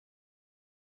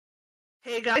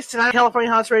Hey guys, tonight on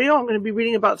California Haunts Radio, I'm going to be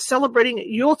reading about celebrating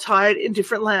Yule-Tide in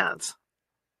different lands.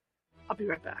 I'll be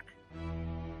right back.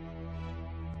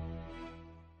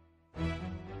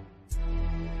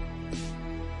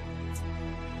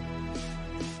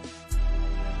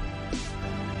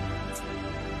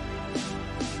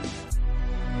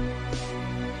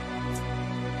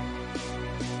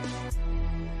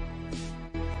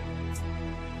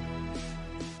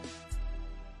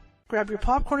 Grab your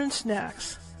popcorn and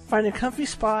snacks. Find a comfy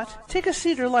spot, take a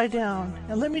seat or lie down,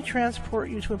 and let me transport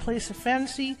you to a place of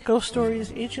fantasy, ghost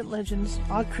stories, ancient legends,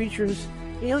 odd creatures,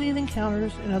 alien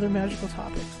encounters, and other magical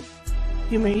topics.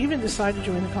 You may even decide to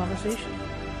join the conversation.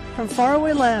 From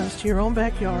faraway lands to your own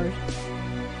backyard,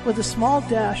 with a small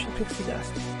dash of pixie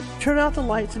dust, turn out the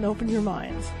lights and open your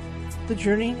minds. The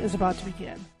journey is about to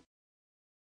begin.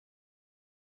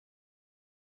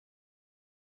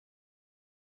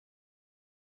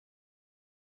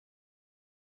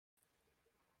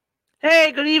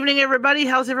 Hey, good evening, everybody.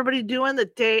 How's everybody doing the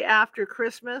day after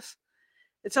Christmas?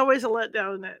 It's always a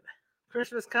letdown that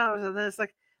Christmas comes, and then it's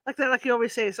like you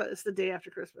always say, it's the day after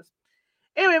Christmas.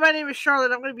 Anyway, my name is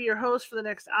Charlotte. I'm going to be your host for the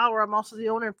next hour. I'm also the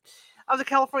owner of the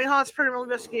California Haunts Paranormal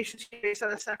Investigations based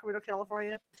out of Sacramento,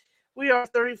 California. We are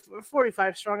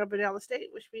 45 strong up and down the state,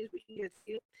 which means we can get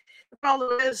to you. The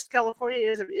problem is California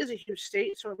is a huge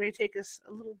state, so it may take us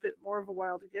a little bit more of a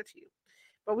while to get to you,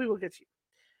 but we will get to you.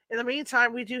 In the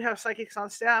meantime, we do have psychics on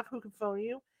staff who can phone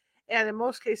you, and in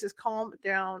most cases, calm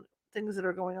down things that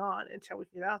are going on until we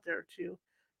can get out there to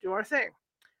do our thing.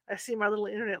 I see my little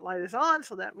internet light is on,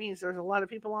 so that means there's a lot of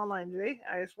people online today.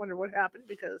 I just wonder what happened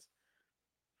because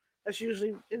that's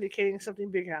usually indicating something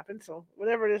big happened. So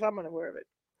whatever it is, I'm unaware of it.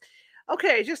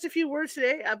 Okay, just a few words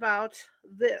today about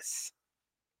this.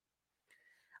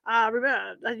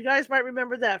 Remember, you guys might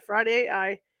remember that Friday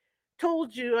I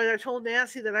told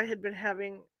Nancy that I had been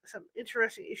having some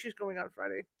interesting issues going on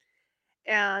Friday.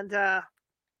 And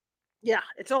yeah,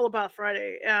 it's all about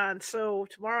Friday. And so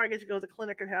tomorrow I get to go to the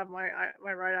clinic and have my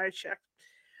right eye checked.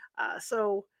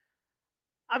 So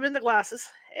I'm in the glasses,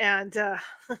 and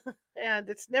and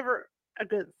it's never a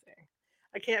good thing.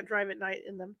 I can't drive at night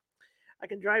in them. I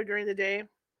can drive during the day,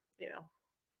 you know,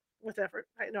 with effort.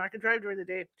 I can drive during the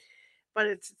day, but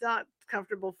it's not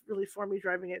comfortable really for me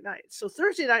driving at night. So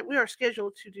Thursday night we are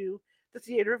scheduled to do the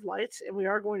Theater of Lights, and we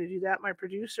are going to do that. My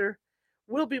producer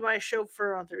will be my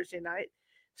chauffeur on Thursday night,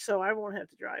 so I won't have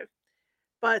to drive.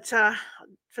 But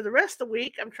for the rest of the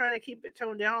week, I'm trying to keep it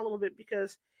toned down a little bit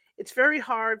because it's very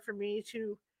hard for me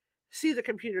to see the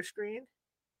computer screen,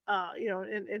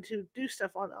 and to do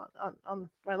stuff on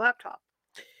my laptop.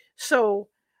 So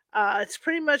it's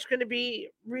pretty much going to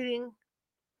be reading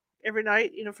every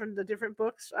night, from the different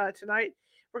books. Tonight,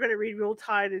 we're going to read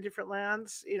Yule-Tide in different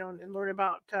lands, and learn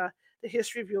about the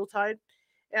history of Yule-Tide.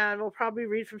 And we'll probably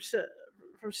read from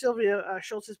Sylvia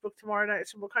Schultz's book tomorrow night.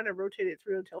 So we'll kind of rotate it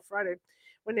through until Friday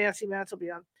when Nancy Mance will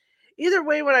be on. Either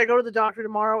way, when I go to the doctor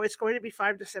tomorrow, it's going to be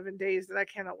 5 to 7 days that I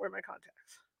cannot wear my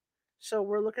contacts. So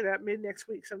we're looking at mid next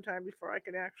week sometime before I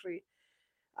can actually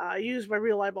use my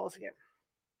real eyeballs again.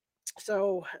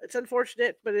 So it's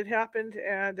unfortunate, but it happened,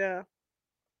 and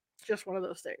just one of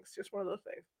those things. Just one of those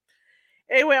things.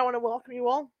 Anyway, I want to welcome you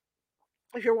all.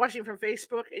 If you're watching from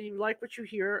Facebook and you like what you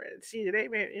hear and see today,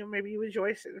 maybe you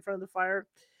enjoy sitting in front of the fire,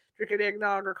 drinking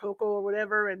eggnog or cocoa or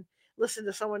whatever, and listen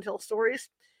to someone tell stories.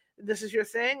 This is your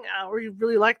thing, or you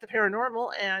really like the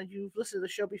paranormal and you've listened to the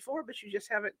show before, but you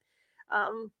just haven't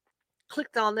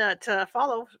clicked on that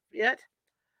follow yet.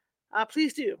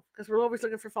 Please do, because we're always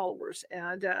looking for followers.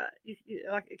 And you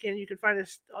can find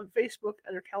us on Facebook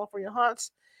under California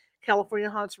Haunts, California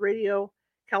Haunts Radio,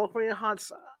 California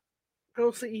Haunts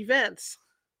Ghostly Events.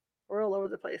 We're all over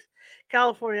the place.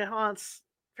 California Haunts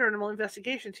Paranormal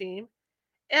Investigation Team.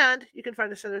 And you can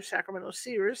find us under Sacramento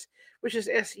Seers, which is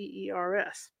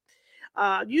SEERS.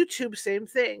 YouTube, same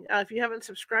thing. If you haven't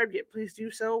subscribed yet, please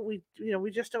do so. We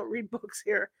just don't read books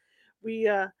here. We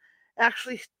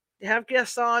actually have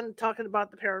guests on talking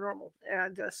about the paranormal,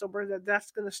 and so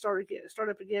that's going to start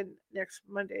up again next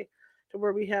Monday, to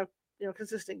where we have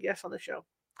consistent guests on the show.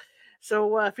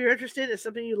 So if you're interested in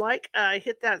something you like,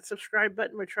 hit that subscribe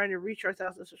button. We're trying to reach our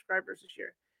 1,000 subscribers this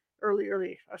year.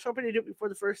 Early. I was hoping to do it before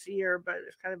the first of the year, but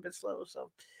it's kind of been slow. So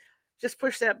just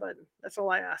push that button. That's all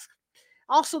I ask.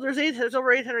 Also, there's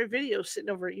over 800 videos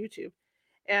sitting over at YouTube,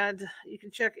 and you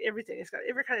can check everything. It's got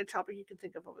every kind of topic you can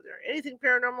think of over there. Anything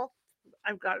paranormal,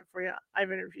 I've got it for you.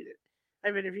 I've interviewed it.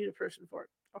 I've interviewed a person for it.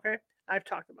 Okay, I've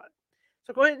talked about it.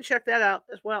 So go ahead and check that out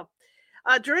as well.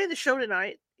 During the show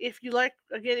tonight, if you like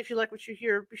what you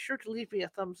hear, be sure to leave me a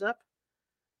thumbs up.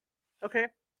 Okay.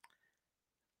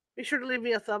 be sure to leave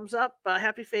me a thumbs up,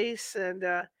 happy face, and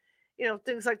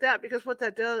things like that. Because what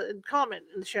that does, and comment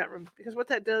in the chat room. Because what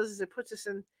that does is it puts us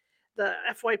in the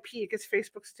FYP. It gets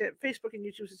Facebook and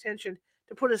YouTube's attention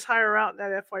to put us higher out in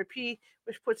that FYP,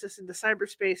 which puts us into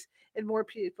cyberspace, and more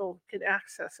people can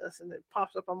access us, and it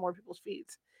pops up on more people's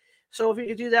feeds. So if you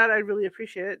could do that, I'd really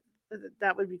appreciate it.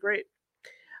 That would be great.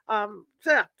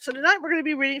 So tonight we're going to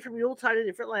be reading from Yule-Tide in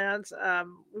Different Lands.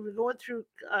 We've been going through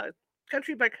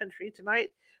country by country. Tonight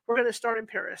we're going to start in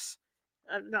Paris,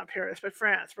 not Paris, but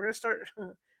France. We're going to start.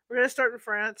 We're going to start in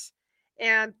France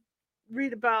and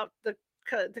read about the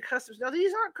customs. Now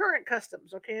these aren't current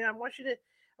customs, okay? I want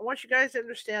you guys to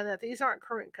understand that these aren't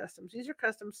current customs. These are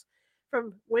customs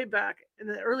from way back in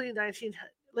the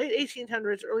late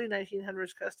 1800s, early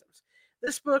 1900s customs.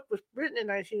 This book was written in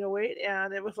 1908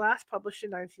 and it was last published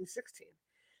in 1916.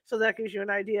 So that gives you an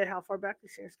idea how far back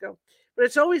these things go. But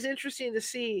it's always interesting to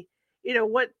see,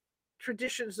 what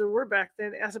traditions there were back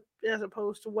then as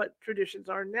opposed to what traditions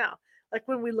are now. Like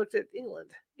when we looked at England,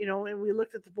 and we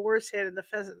looked at the boar's head and the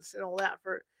pheasants and all that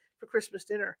for Christmas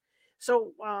dinner.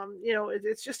 So,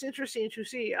 it's just interesting to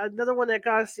see. Another one that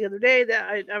got us the other day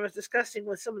that I was discussing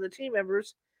with some of the team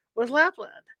members was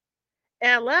Lapland.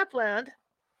 And Lapland,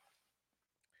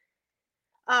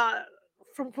 uh,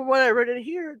 from what I read in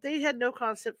here, they had no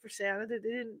concept for Santa. They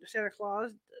didn't Santa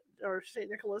Claus or Saint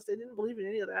Nicholas. They didn't believe in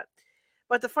any of that.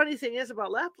 But the funny thing is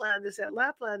about Lapland is that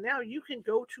Lapland now you can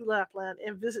go to Lapland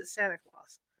and visit Santa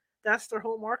Claus. That's their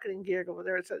whole marketing gig over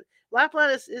there.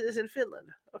 Lapland is in Finland.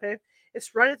 Okay,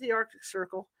 it's right at the Arctic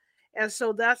Circle, and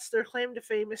so that's their claim to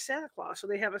fame is Santa Claus. So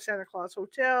they have a Santa Claus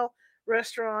hotel,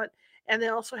 restaurant, and they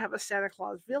also have a Santa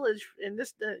Claus village in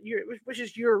this year, which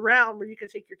is year round, where you can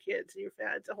take your kids and your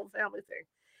family. It's a whole family thing.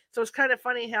 So it's kind of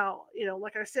funny how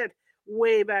like I said,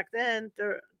 way back then,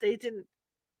 they didn't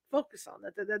focus on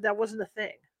that. That wasn't a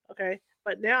thing. Okay,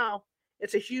 but now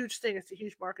it's a huge thing. It's a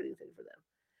huge marketing thing for them.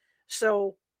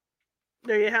 So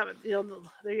there you have it.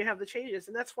 There you have the changes,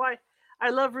 and that's why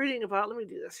I love reading about. Let me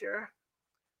do this here.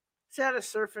 Santa's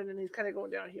surfing, and he's kind of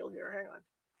going downhill here. Hang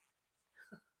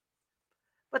on.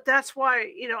 But that's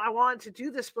why I wanted to do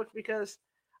this book because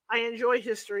I enjoy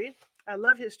history. I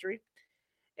love history,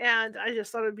 and I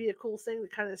just thought it'd be a cool thing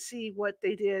to kind of see what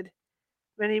they did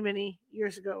many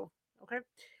years ago. Okay.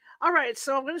 All right,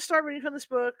 so I'm going to start reading from this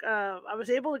book. I was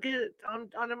able to get it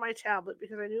onto my tablet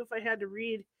because I knew if I had to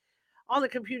read on the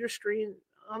computer screen,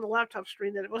 on the laptop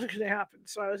screen, that it wasn't going to happen.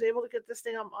 So I was able to get this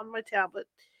thing on my tablet,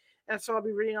 and so I'll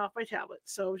be reading off my tablet.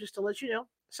 So just to let you know.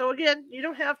 So again, you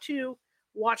don't have to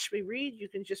watch me read. You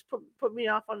can just put me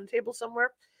off on the table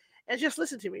somewhere and just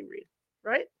listen to me read,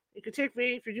 right? You can take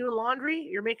me if you're doing laundry,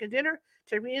 you're making dinner,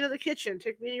 take me into the kitchen,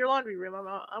 take me in your laundry room.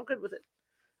 I'm good with it.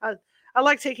 I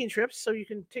like taking trips, so you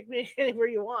can take me anywhere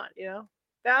you want.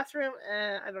 Bathroom,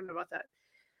 I don't know about that,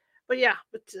 but yeah,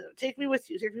 but take me with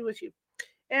you. Take me with you,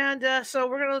 and so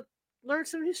we're gonna learn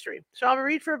some history. So I'll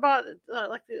read for about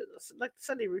like the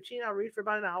Sunday routine. I'll read for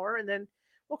about an hour, and then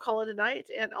we'll call it a night.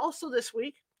 And also this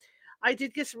week, I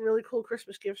did get some really cool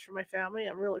Christmas gifts for my family.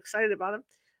 I'm real excited about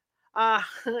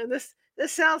them.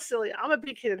 This sounds silly. I'm a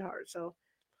big kid at heart, so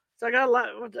I got a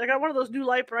lot. I got one of those new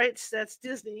light brights that's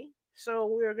Disney. So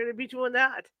we're going to be doing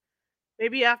that.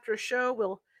 Maybe after a show,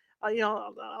 we'll,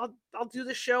 I'll do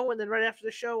the show, and then right after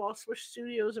the show, I'll switch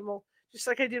studios, and we'll just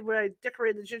like I did when I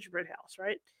decorated the gingerbread house,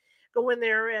 right? Go in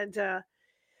there and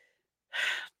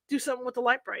do something with the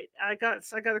light bright. I got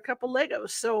a couple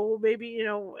Legos, so maybe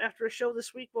after a show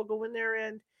this week, we'll go in there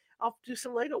and I'll do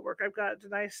some Lego work. I've got a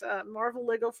nice Marvel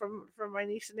Lego from my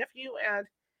niece and nephew,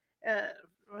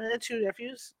 and two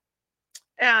nephews,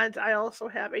 and I also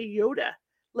have a Yoda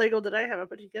Lego that I haven't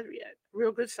put together yet.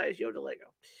 Real good size Yoda Lego.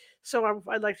 So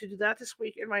I'd like to do that this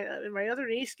week. And my other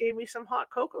niece gave me some hot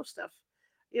cocoa stuff,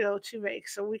 to make,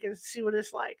 so we can see what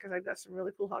it's like because I've got some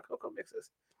really cool hot cocoa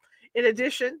mixes. In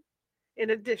addition,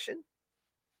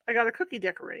 I got a cookie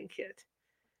decorating kit,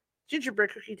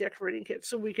 gingerbread cookie decorating kit,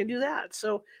 so we can do that.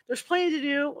 So there's plenty to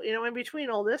do, in between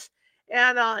all this.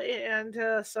 And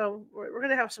so we're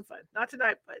gonna have some fun. Not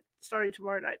tonight, but starting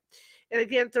tomorrow night. And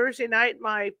again, Thursday night,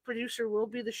 my producer will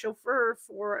be the chauffeur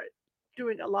for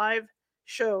doing a live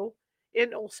show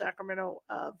in Old Sacramento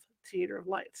of Theater of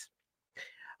Lights.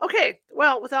 Okay,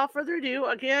 well, without further ado,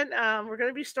 again, we're going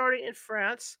to be starting in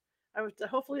France.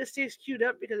 Hopefully it stays queued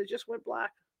up because it just went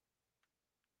black.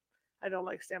 I don't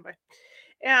like standby.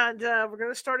 And we're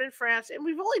going to start in France, and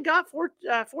we've only got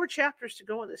four chapters to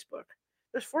go in this book.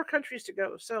 There's 4 countries to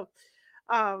go, so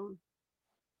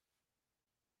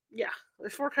yeah,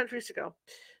 there's 4 countries to go.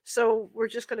 So we're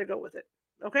just going to go with it,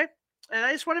 okay? And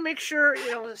I just want to make sure,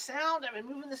 the sound. I've been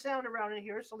moving the sound around in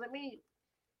here, so let me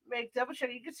make double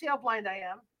check. You can see how blind I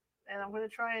am, and I'm going to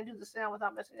try and do the sound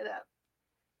without messing it up.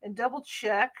 And double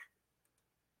check.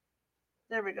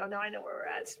 There we go. Now I know where we're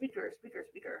at. Speaker, speaker,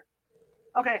 speaker.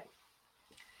 Okay.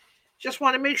 Just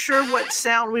want to make sure what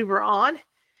sound we were on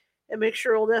and make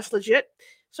sure all that's legit.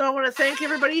 So I want to thank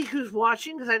everybody who's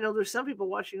watching because I know there's some people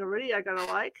watching already. I got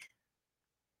a like.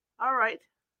 All right.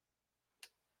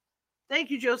 Thank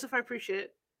you, Joseph. I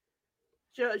appreciate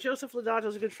it. Joseph Lodato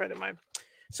is a good friend of mine.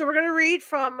 So we're going to read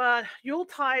from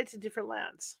Yule-Tide in Different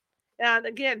Lands. And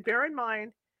again, bear in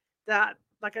mind that,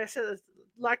 like I said,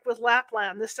 like with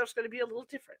Lapland, this stuff's going to be a little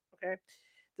different. Okay,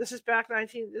 this is back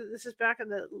in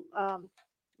the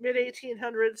mid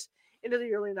 1800s into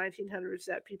the early 1900s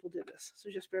that people did this. So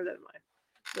just bear that in mind.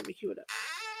 Let me cue it up.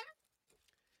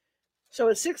 So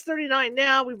it's 6:39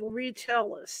 now. We will read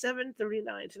till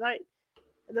 7:39 tonight,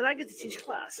 and then I get to teach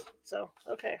class. So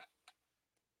okay.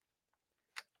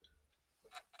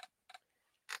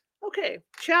 Okay,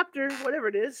 chapter, whatever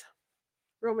it is,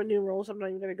 Roman numerals, I'm not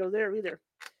even going to go there either.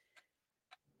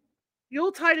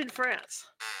 Yule-Tide in France.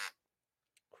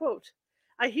 Quote,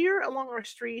 I hear along our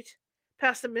street,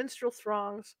 past the minstrel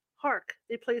throngs, hark,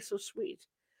 they play so sweet,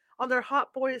 on their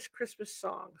hot boys' Christmas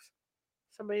songs.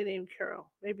 Somebody named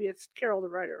Carol. Maybe it's Carol the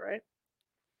writer, right?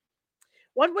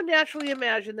 One would naturally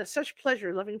imagine that such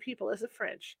pleasure-loving people as the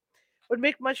French would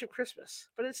make much of Christmas,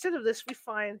 but instead of this we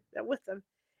find that with them,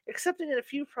 excepting in a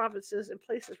few provinces and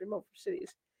places remote from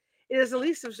cities, it is the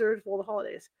least observed of all the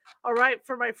holidays. All right,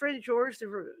 for my friend George the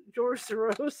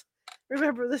Rose,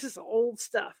 remember this is old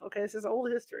stuff. Okay, this is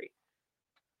old history.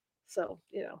 So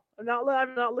I'm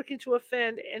not looking to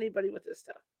offend anybody with this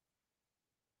stuff.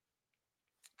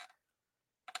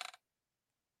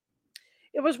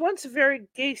 It was once a very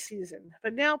gay season,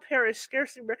 but now Paris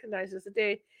scarcely recognizes the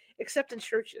day except in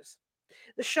churches.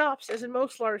 The shops, as in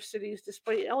most large cities,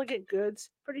 display elegant goods,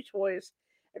 pretty toys,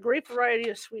 a great variety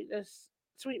of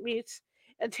sweetmeats,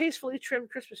 and tastefully trimmed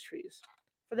Christmas trees.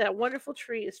 For that wonderful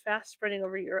tree is fast spreading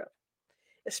over Europe,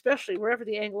 especially wherever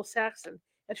the Anglo-Saxon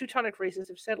and Teutonic races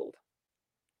have settled.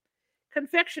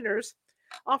 Confectioners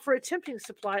offer a tempting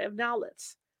supply of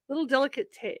nowlets, little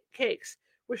delicate cakes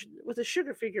with a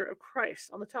sugar figure of Christ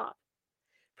on the top.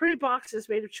 Pretty boxes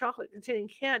made of chocolate containing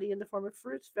candy in the form of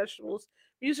fruits, vegetables,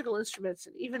 musical instruments,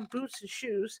 and even boots and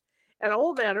shoes, and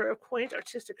all manner of quaint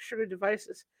artistic sugar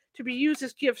devices to be used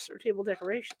as gifts or table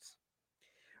decorations.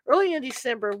 Early in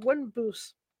December, wooden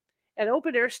booths and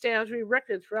open-air stands were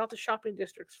erected throughout the shopping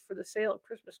districts for the sale of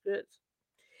Christmas goods.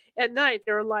 At night,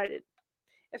 they are lighted,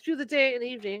 and through the day and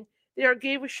evening, they are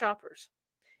gay with shoppers.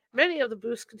 Many of the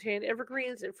booths contain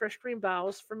evergreens and fresh green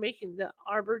boughs for making the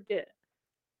arbre de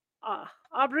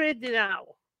now.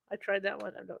 I tried that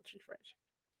one. I don't speak French.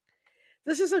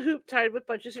 This is a hoop tied with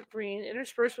bunches of green,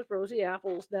 interspersed with rosy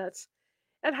apples, nuts,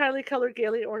 and highly colored,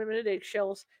 gaily ornamented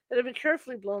eggshells that have been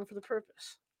carefully blown for the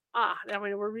purpose. Now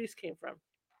we know where wreaths came from.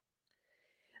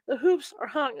 The hoops are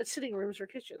hung in sitting rooms or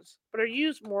kitchens, but are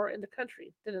used more in the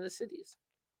country than in the cities.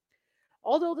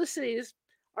 Although the cities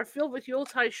are filled with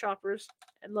Yuletide shoppers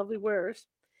and lovely wares,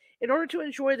 in order to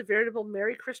enjoy the veritable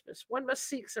Merry Christmas, one must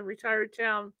seek some retired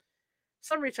town,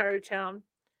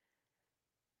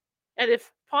 and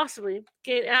if possibly,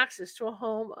 gain access to a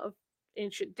home of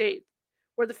ancient date,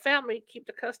 where the family keep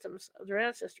the customs of their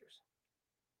ancestors.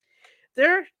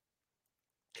 There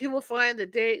he will find the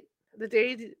day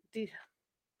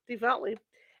devoutly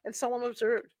and solemn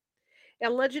observed,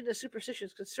 and legend and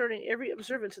superstitions concerning every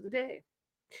observance of the day.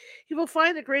 He will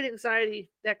find that great anxiety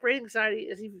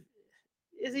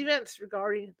is events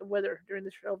regarding the weather during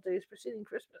the 12 days preceding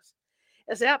Christmas,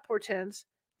 as that portends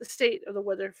the state of the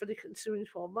weather for the ensuing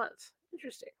 12 months.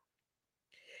 Interesting.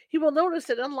 He will notice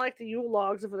that unlike the Yule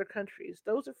logs of other countries,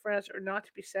 those of France are not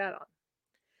to be sat on.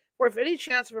 For if any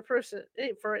chance a person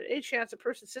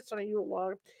sits on a Yule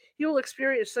log, he will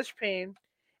experience such pain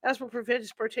as will prevent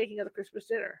his partaking of the Christmas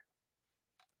dinner.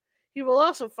 He will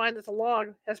also find that the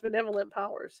log has benevolent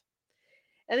powers,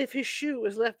 and if his shoe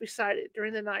is left beside it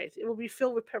during the night, it will be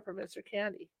filled with peppermints or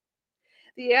candy.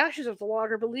 The ashes of the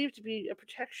log are believed to be a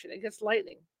protection against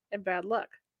lightning and bad luck,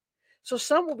 so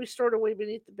some will be stored away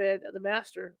beneath the bed of the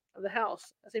master of the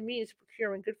house as a means of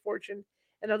procuring good fortune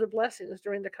and other blessings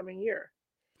during the coming year.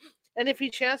 And if he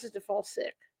chances to fall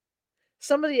sick,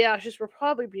 some of the ashes will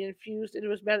probably be infused into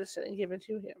his medicine and given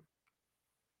to him.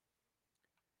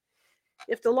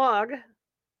 If the log,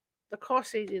 the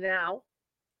Cosse de now,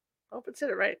 I hope it said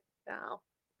it right, now,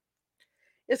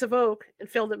 is awoke and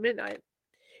filled at midnight,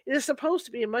 it is supposed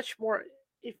to be much more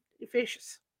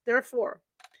efficacious. Therefore,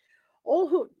 all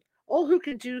who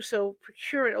can do so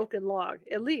procure an oaken log,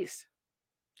 at least.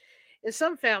 In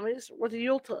some families, where the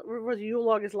Yule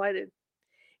log is lighted,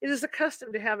 It is the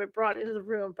custom to have it brought into the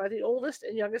room by the oldest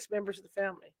and youngest members of the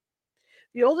family.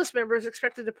 The oldest member is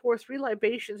expected to pour 3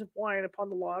 libations of wine upon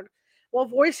the log while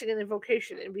voicing an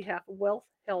invocation in behalf of wealth,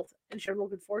 health, and general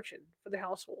good fortune for the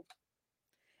household.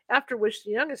 After which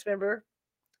the youngest member,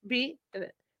 be,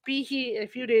 be he in a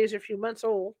few days or a few months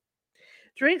old,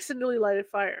 drinks the newly lighted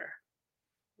fire.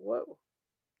 Whoa.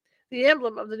 The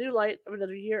emblem of the new light of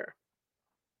another year.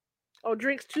 Oh,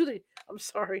 I'm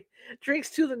sorry,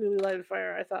 drinks to the newly lighted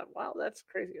fire. I thought, wow, that's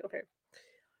crazy. Okay.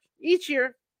 Each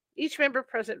year, each member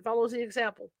present follows the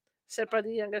example set by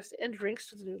the youngest and drinks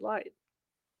to the new light.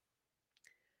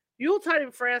 Yuletide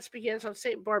in France begins on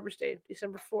St. Barbara's Day,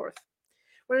 December 4th,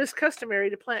 when it is customary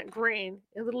to plant grain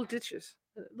in little dishes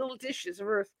of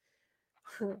earth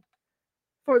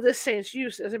for this saint's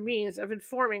use as a means of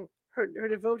informing her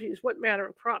devotees what manner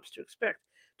of crops to expect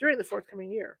during the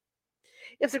forthcoming year.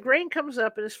 If the grain comes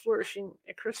up and is flourishing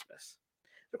at Christmas,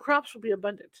 the crops will be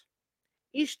abundant.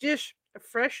 Each dish of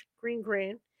fresh green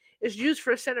grain is used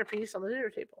for a centerpiece on the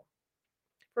dinner table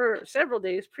for several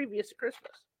days previous to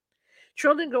Christmas.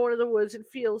 Children go into the woods and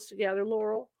fields to gather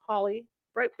laurel, holly,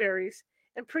 bright berries,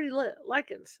 and pretty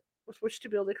lichens with which to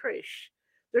build a creche,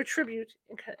 their tribute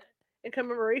in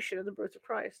commemoration of the birth of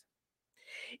Christ.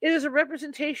 It is a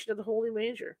representation of the holy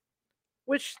manger,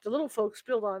 which the little folks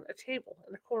build on a table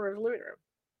in the corner of the living room.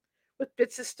 With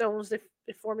bits of stones, they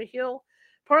form a hill,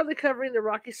 partly covering the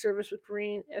rocky surface with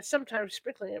green and sometimes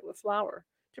sprinkling it with flour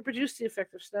to produce the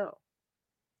effect of snow.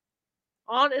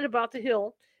 On and about the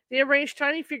hill, they arrange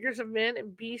tiny figures of men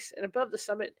and beasts, and above the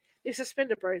summit, they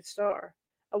suspend a bright star,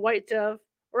 a white dove,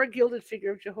 or a gilded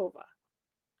figure of Jehovah.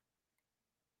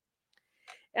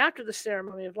 After the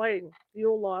ceremony of lighting the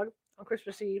Yule log on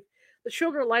Christmas Eve, the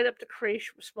children light up the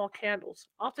creche with small candles,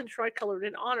 often tricolored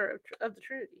in honor of the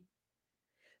Trinity.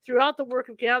 Throughout the work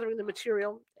of gathering the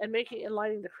material and making and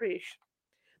lighting the creche,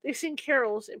 they sing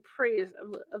carols in praise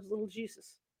of little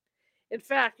Jesus. In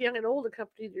fact, young and old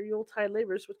accompanied their Yuletide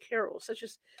labors with carols, such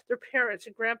as their parents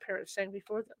and grandparents sang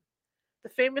before them, the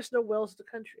famous Noels of the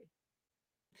country.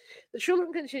 The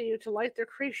children continue to light their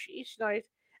creche each night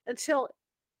until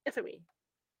Epiphany,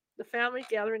 the family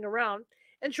gathering around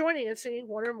and joining in singing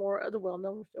one or more of the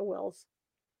well-known Noels.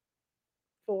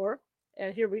 For,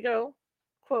 and here we go,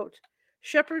 quote,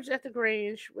 shepherds at the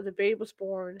grange where the babe was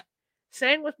born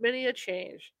sang with many a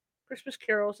change Christmas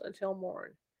carols until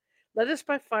morn. Let us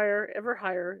by fire ever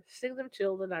higher sing them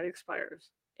till the night expires.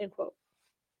 End quote.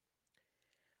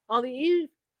 On the eve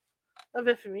of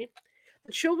Epiphany,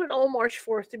 the children all march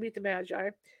forth to meet the Magi,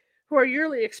 who are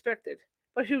yearly expected,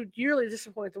 but who yearly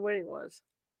disappoint the waiting ones.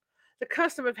 The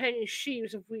custom of hanging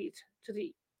sheaves of wheat to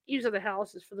the eaves of the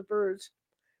houses for the birds'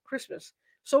 Christmas,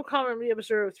 so commonly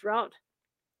observed throughout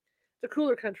the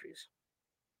cooler countries,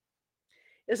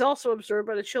 is also observed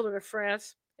by the children of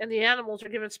France, and the animals are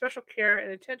given special care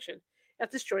and attention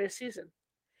at this joyous season.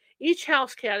 Each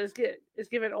house cat is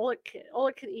given all it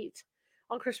can eat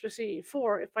on Christmas Eve,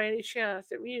 for if by any chance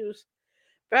it mews,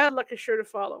 bad luck is sure to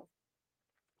follow.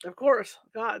 Of course,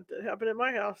 God, it happened at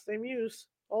my house. They muse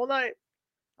all night.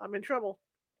 I'm in trouble.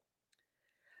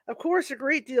 Of course, a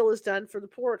great deal is done for the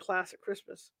poorer class at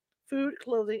Christmas. Food,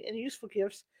 clothing, and useful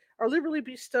gifts are liberally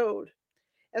bestowed,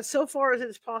 and so far as it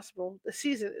is possible, the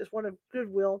season is one of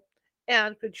goodwill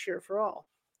and good cheer for all.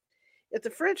 If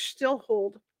the French still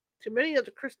hold to many of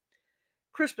the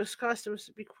Christmas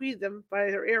customs bequeathed them by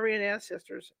their Aryan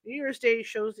ancestors, New Year's Day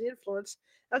shows the influence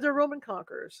of their Roman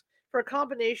conquerors, for a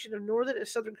combination of northern and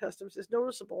southern customs is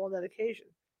noticeable on that occasion.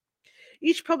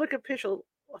 Each public official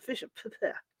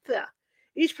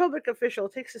each public official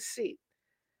takes a seat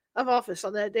of office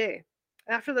on that day,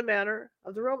 after the manner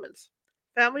of the Romans.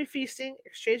 Family feasting,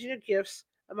 exchanging of gifts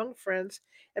among friends,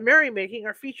 and merrymaking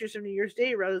are features of New Year's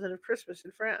Day rather than of Christmas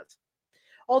in France,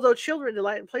 although children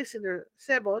delight in placing their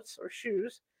sabots or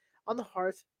shoes on the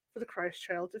hearth for the Christ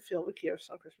child to fill with gifts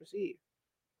on Christmas Eve.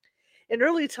 In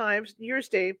early times, New Year's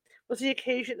Day was the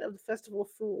occasion of the Festival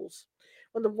of Fools,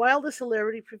 when the wildest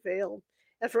hilarity prevailed,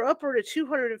 and for upward of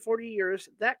 240 years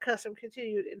that custom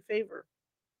continued in favor.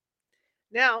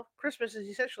 Now, Christmas is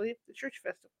essentially the church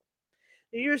festival.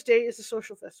 New Year's Day is the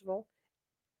social festival.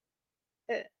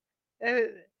 And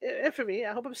for me,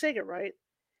 I hope I'm saying it right,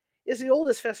 is the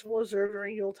oldest festival observed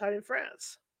during Yuletide in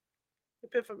France.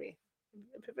 Epiphany.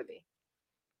 Epiphany.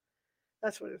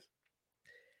 That's what it is.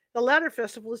 The latter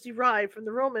festival is derived from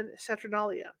the Roman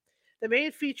Saturnalia, the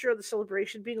main feature of the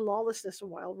celebration being lawlessness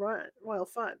and wild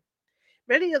fun.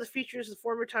 Many of the features of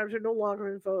former times are no longer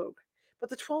in vogue, but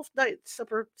the 12th night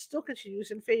supper still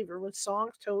continues in favor when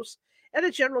songs, toasts, and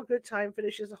a general good time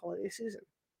finishes the holiday season.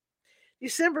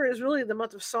 December is really the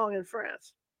month of song in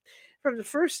France. From the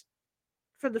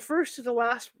From the first to the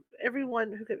last,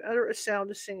 everyone who could utter a sound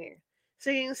is singing.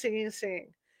 Singing, singing, singing.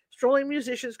 Strolling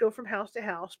musicians go from house to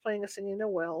house, playing and singing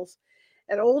Noels,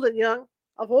 and old and young,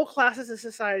 of all classes in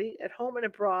society, at home and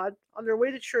abroad, on their way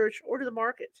to church or to the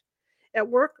market, at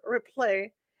work or at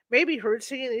play, may be heard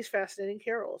singing these fascinating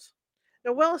carols.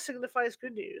 Noel signifies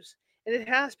good news, and it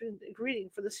has been a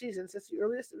greeting for the season since the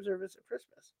earliest observance of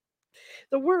Christmas.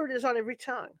 The word is on every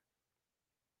tongue.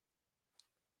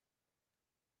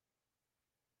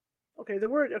 The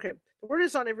word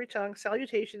is on every tongue,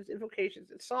 salutations,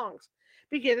 invocations, and songs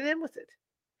begin and end with it.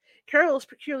 Carols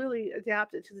peculiarly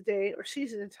adapted to the day or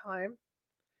season and time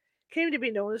came to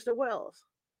be known as Noels.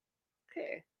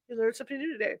 Okay, you learned something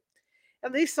new today.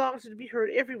 And these songs are to be heard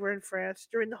everywhere in France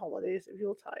during the holidays of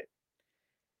Yuletide.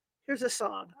 Here's a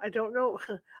song. I don't know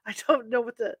I don't know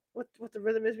what the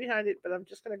rhythm is behind it, but I'm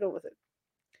just gonna go with it.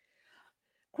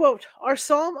 Quote, our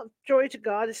psalm of joy to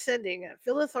God ascending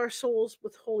filleth our souls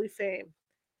with holy fame.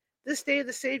 This day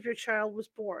the Savior child was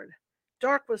born.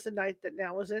 Dark was the night that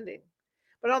now was ending.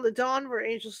 But on the dawn were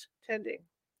angels tending.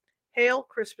 Hail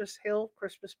Christmas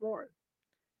morn.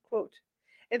 Quote,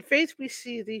 in faith we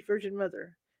see thee, Virgin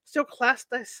Mother, still clasp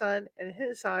thy Son, and in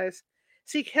his eyes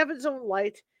seek heaven's own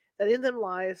light that in them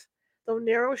lies, though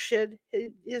narrow shed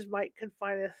his might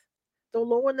confineth, though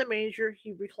low in the manger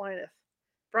he reclineth.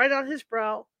 Bright on his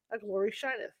brow a glory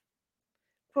shineth.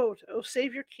 Quote, O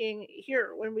Savior King,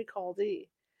 hear when we call thee.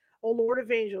 O Lord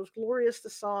of angels, glorious the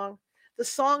song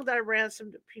thy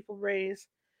ransomed people raise.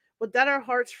 Would that our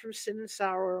hearts from sin and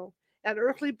sorrow and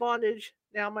earthly bondage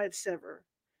now might sever.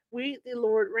 We, the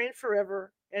Lord, reign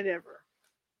forever and ever.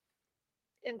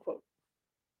 End quote.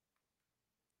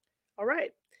 All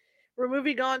right, we're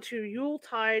moving on to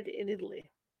Yule-Tide in Italy.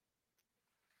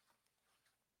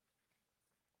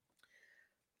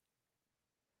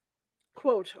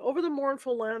 Quote, over the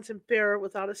mournful lands and bare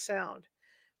without a sound,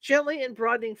 gently in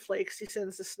broadening flakes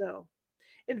descends the snow.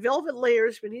 In velvet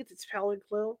layers beneath its pallid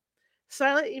glow,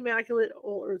 silent, immaculate,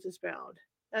 all earth is bound.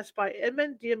 That's by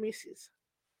Edmund Diomedes.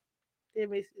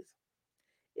 Diomedes.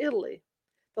 Italy,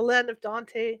 the land of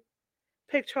Dante,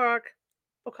 Petrarch,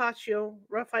 Boccaccio,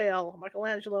 Raphael,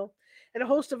 Michelangelo, and a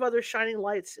host of other shining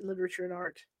lights in literature and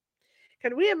art.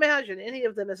 Can we imagine any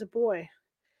of them as a boy,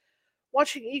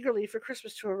 watching eagerly for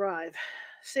Christmas to arrive,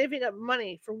 saving up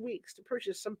money for weeks to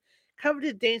purchase some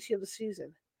coveted dainty of the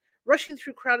season, rushing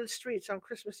through crowded streets on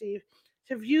Christmas Eve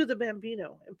to view the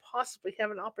bambino and possibly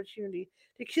have an opportunity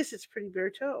to kiss its pretty bare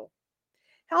toe?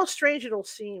 How strange it all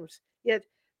seems, yet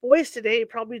boys today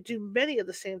probably do many of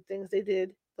the same things they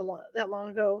did that long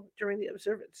ago during the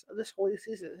observance of this holy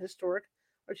season in historic,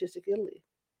 artistic Italy.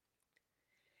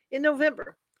 In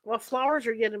November, while flowers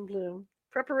are yet in bloom,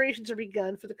 preparations are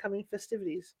begun for the coming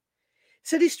festivities.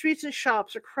 City streets and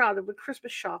shops are crowded with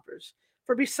Christmas shoppers,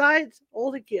 for besides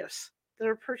all the gifts that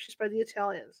are purchased by the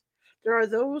Italians, there are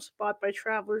those bought by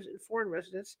travelers and foreign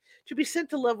residents to be sent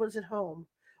to loved ones at home,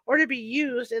 or to be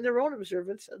used in their own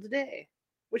observance of the day,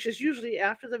 which is usually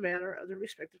after the manner of their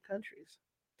respective countries.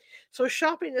 So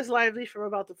shopping is lively from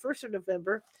about the 1st of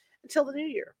November until the New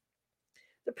Year.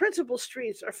 The principal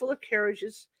streets are full of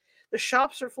carriages, the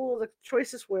shops are full of the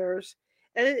choicest wares,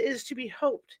 and it is to be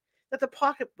hoped that the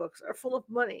pocketbooks are full of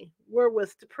money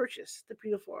wherewith to purchase the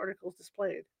beautiful articles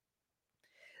displayed.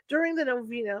 During the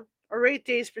novena, or 8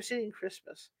 days preceding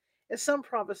Christmas, in some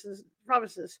provinces,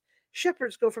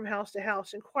 shepherds go from house to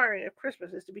house inquiring if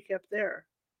Christmas is to be kept there.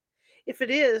 If it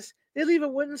is, they leave a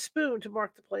wooden spoon to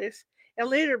mark the place, and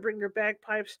later bring their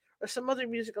bagpipes or some other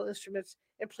musical instruments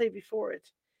and play before it,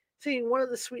 singing one of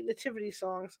the sweet nativity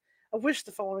songs, of which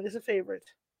the following is a favorite.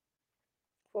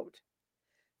 Quote,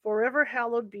 forever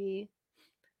hallowed be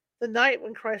the night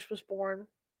when Christ was born,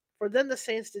 for then the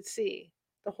saints did see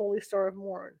the holy star of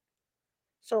morn.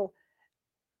 So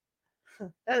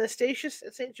Anastasius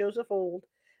and Saint Joseph old,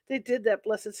 they did that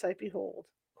blessed sight behold.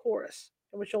 Chorus,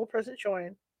 in which all present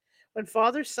join. When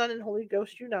Father, Son, and Holy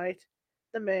Ghost unite,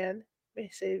 the man may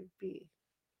saved be.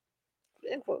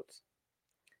 End quotes.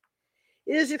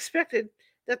 It is expected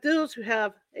that those who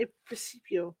have a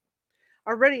principio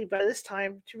are ready by this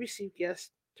time to receive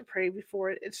guests, to pray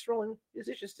before it, and strolling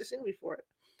musicians to sing before it.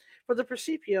 For the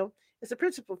Principio is the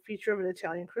principal feature of an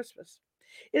Italian Christmas.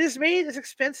 It is made as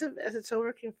expensive as its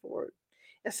owner can afford,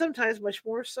 and sometimes much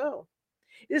more so.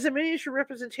 It is a miniature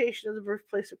representation of the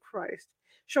birthplace of Christ,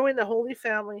 showing the Holy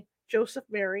Family, Joseph,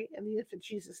 Mary, and the infant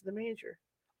Jesus in the manger,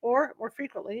 or, more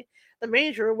frequently, the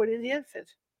manger awaiting the infant.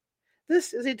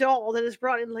 This is a doll that is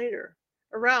brought in later,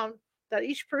 around that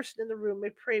each person in the room may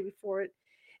pray before it,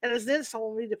 and is then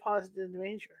solemnly deposited in the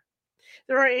manger.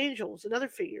 There are angels and other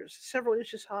figures, several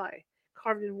inches high,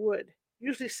 carved in wood,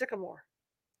 usually sycamore.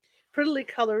 prettily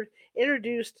colored,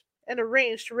 introduced, and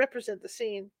arranged to represent the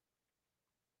scene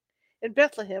in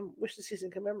Bethlehem, which the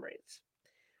season commemorates.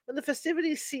 When the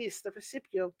festivities cease, the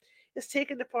Principio is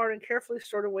taken apart and carefully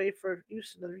stored away for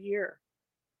use another year.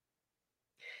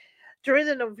 During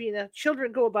the novena,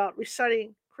 children go about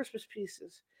reciting Christmas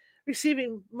pieces,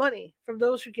 receiving money from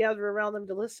those who gather around them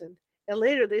to listen, and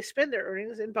later they spend their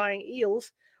earnings in buying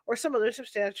eels or some other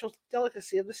substantial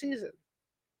delicacy of the season.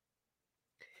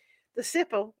 The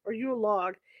Sippo, or Yule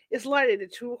log, is lighted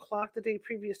at 2 o'clock the day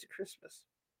previous to Christmas.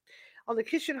 On the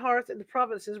kitchen hearth in the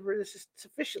provinces where it is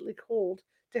sufficiently cold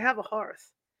to have a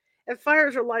hearth, and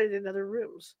fires are lighted in other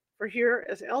rooms, for here,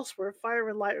 as elsewhere, fire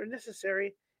and light are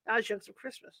necessary adjuncts of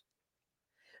Christmas.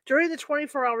 During the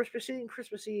 24 hours preceding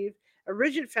Christmas Eve, a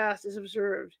rigid fast is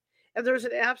observed, and there is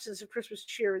an absence of Christmas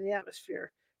cheer in the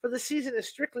atmosphere, for the season is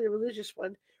strictly a religious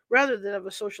one rather than of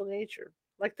a social nature,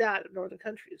 like that of northern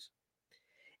countries.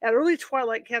 At early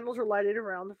twilight, candles are lighted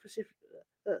around the Principio,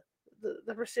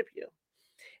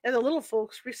 and the little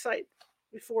folks recite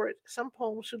before it some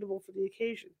poem suitable for the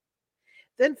occasion.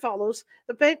 Then follows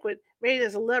the banquet, made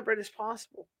as elaborate as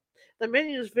possible. The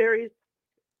menus vary.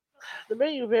 The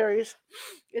menu varies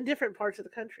in different parts of the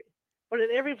country, but in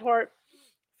every part,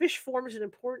 fish forms an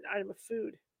important item of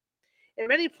food. In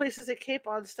many places, a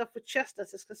capon stuffed with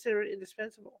chestnuts is considered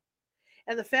indispensable,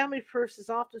 and the family purse is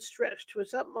often stretched to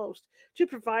its utmost to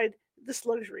provide this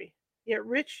luxury. Yet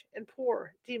rich and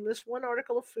poor deem this one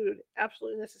article of food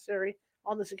absolutely necessary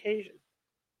on this occasion.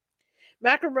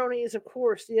 Macaroni is, of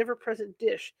course, the ever present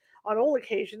dish on all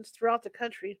occasions throughout the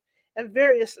country, and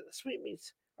various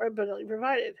sweetmeats are abundantly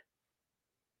provided.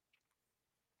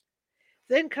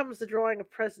 Then comes the drawing of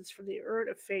presents from the urn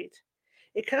of fate,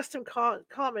 a custom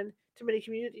common to many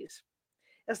communities.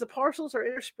 As the parcels are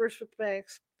interspersed with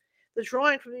banks, the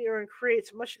drawing from the urn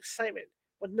creates much excitement,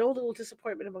 with no little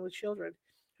disappointment among the children,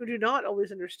 who do not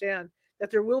always understand that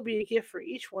there will be a gift for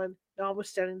each one,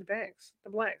 notwithstanding the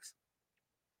blanks.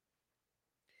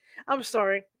 I'm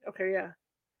sorry. Okay, yeah.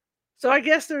 So I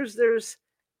guess there's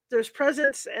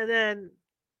presents, and then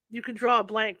you can draw a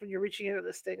blank when you're reaching into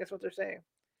this thing. That's what they're saying.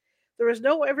 There is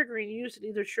no evergreen used in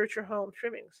either church or home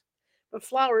trimmings, but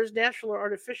flowers, natural or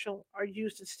artificial, are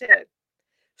used instead.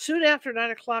 Soon after 9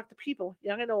 o'clock, the people,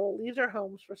 young and old, leave their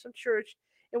homes for some church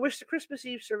in which the Christmas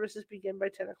Eve services begin by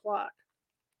 10 o'clock.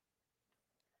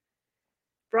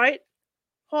 Bright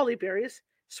holly berries,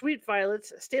 sweet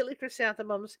violets, stately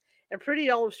chrysanthemums, and pretty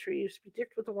olive trees be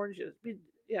decked with oranges,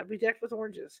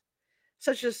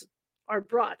 such as are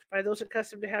brought by those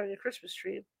accustomed to having a Christmas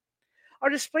tree, are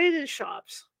displayed in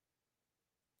shops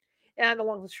and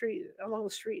along the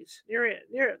streets,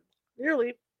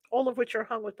 nearly all of which are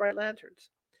hung with bright lanterns.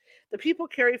 The people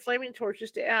carry flaming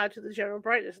torches to add to the general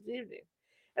brightness of the evening,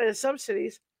 and in some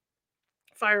cities,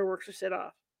 fireworks are set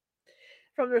off.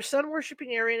 From their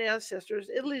sun-worshipping Aryan ancestors,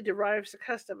 Italy derives the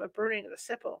custom of burning the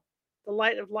seppo, the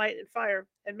light of light and fire,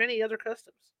 and many other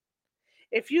customs.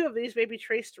 A few of these may be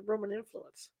traced to Roman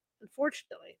influence.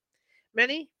 Unfortunately,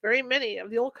 many, very many of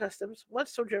the old customs,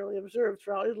 once so generally observed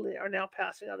throughout Italy, are now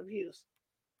passing out of use.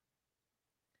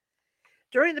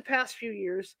 During the past few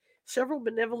years, several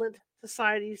benevolent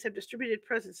societies have distributed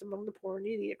presents among the poor and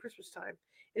needy at Christmas time,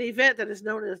 an event that is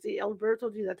known as the Alberto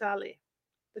di Natale,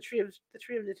 the tree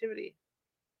of nativity.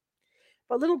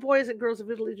 But little boys and girls of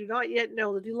Italy do not yet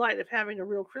know the delight of having a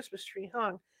real Christmas tree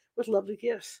hung with lovely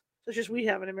gifts, such as we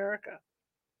have in America.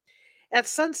 At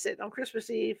sunset on Christmas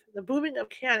Eve, the booming of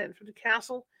cannon from the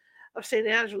castle of St.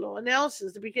 Angelo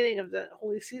announces the beginning of the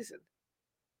holy season.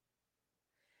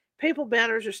 Papal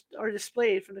banners are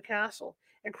displayed from the castle,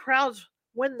 and crowds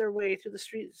wend their way through the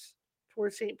streets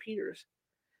towards St. Peter's,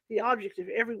 the object of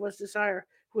everyone's desire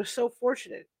who is so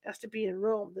fortunate as to be in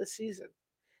Rome this season.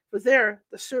 For there,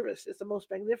 the service is the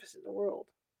most magnificent in the world.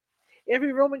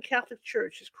 Every Roman Catholic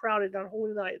church is crowded on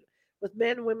Holy Night with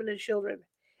men, women, and children,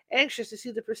 anxious to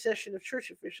see the procession of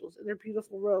church officials in their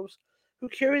beautiful robes who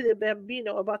carry the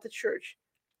bambino about the church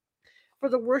for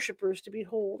the worshippers to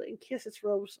behold and kiss its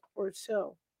robes or its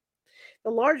toe. The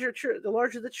larger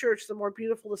the church, the more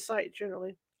beautiful the sight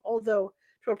generally, although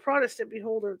to a Protestant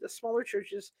beholder, the smaller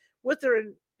churches, with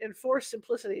their enforced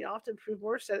simplicity, often prove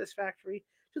more satisfactory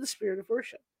to the spirit of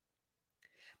worship.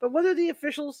 But whether the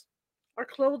officials are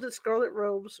clothed in scarlet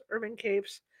robes, ermine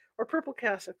capes, or purple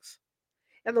cassocks,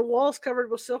 and the walls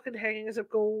covered with silken hangings of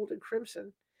gold and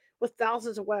crimson, with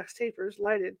thousands of wax tapers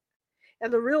lighted,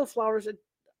 and the real flowers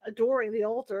adoring the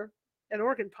altar and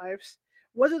organ pipes,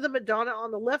 whether the Madonna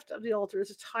on the left of the altar is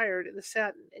attired in the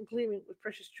satin and gleaming with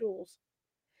precious jewels,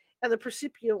 and the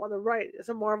Principio on the right is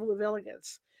a marvel of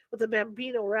elegance, with the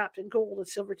bambino wrapped in gold and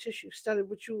silver tissue studded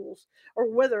with jewels,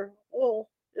 or whether all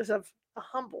is of a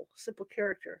humble, simple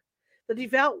character. The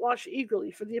devout watch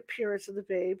eagerly for the appearance of the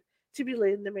babe to be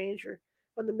laid in the manger,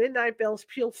 when the midnight bells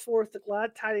peal forth the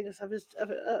glad tidings of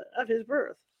his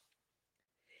birth.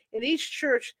 In each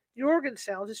church, the organ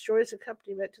sounds its joyous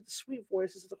accompaniment to the sweet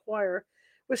voices of the choir,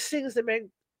 which sings the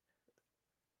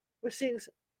which sings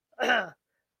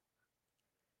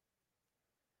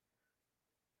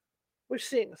which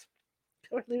sings.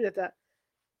 I'll leave it at that.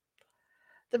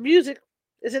 The music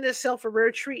is in itself a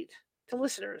rare treat to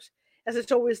listeners, as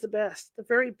it's always the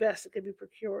very best that can be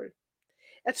procured.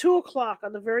 At 2 o'clock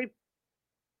on the very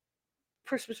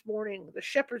Christmas morning, the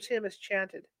shepherd's hymn is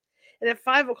chanted, and at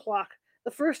 5 o'clock,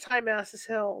 the first high mass is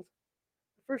held.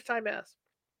 The first high mass.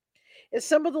 In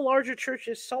some of the larger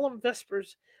churches, solemn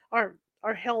vespers are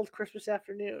held Christmas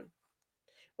afternoon,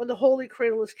 when the holy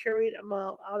cradle is carried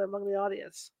out among the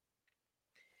audience.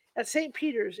 At St.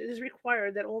 Peter's, it is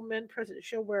required that all men present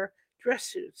shall wear dress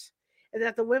suits, and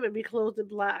that the women be clothed in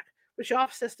black, which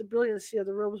offsets the brilliancy of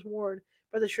the robes worn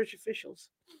by the church officials.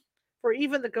 For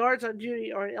even the guards on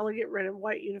duty are in elegant red and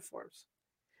white uniforms.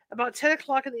 About 10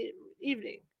 o'clock in the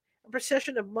evening, a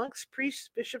procession of monks, priests,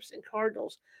 bishops, and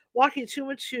cardinals, walking two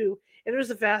and two, enters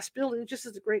the vast building just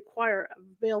as the great choir of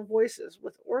male voices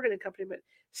with organ accompaniment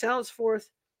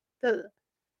the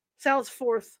sounds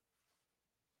forth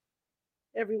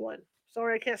everyone.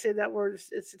 Sorry, I can't say that word.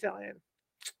 It's Italian.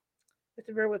 You have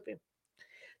to bear with me.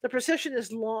 The procession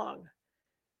is long,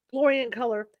 glowing in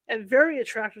color, and very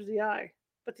attractive to the eye.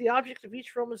 But the object of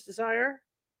each Roman's desire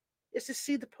is to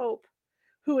see the Pope,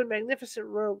 who, in magnificent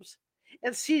robes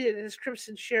and seated in his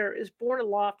crimson chair, is borne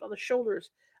aloft on the shoulders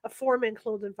of four men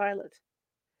clothed in violet.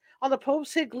 On the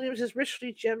Pope's head gleams his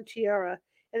richly gemmed tiara,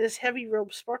 and his heavy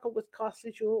robes sparkle with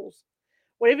costly jewels.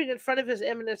 Waving in front of his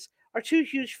eminence are two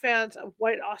huge fans of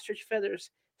white ostrich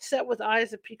feathers, set with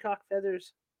eyes of peacock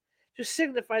feathers, to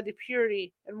signify the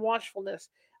purity and watchfulness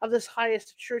of this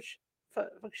highest church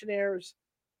functionaries.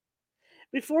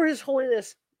 Before his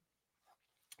holiness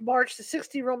marched the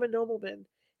 60 Roman noblemen,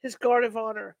 his guard of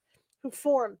honor, who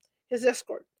form his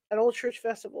escort at all church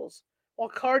festivals, while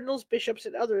cardinals, bishops,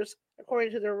 and others,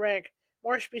 according to their rank,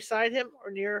 marched beside him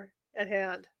or near at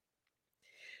hand,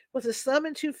 with his thumb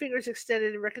and two fingers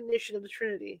extended in recognition of the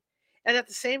Trinity, and at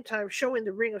the same time showing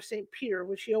the ring of St. Peter,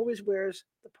 which he always wears,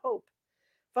 the Pope,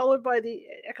 followed by the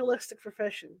ecclesiastic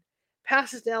profession,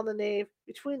 passes down the nave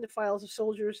between the files of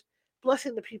soldiers,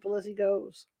 blessing the people as he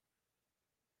goes.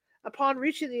 Upon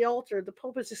reaching the altar, the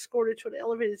Pope is escorted to an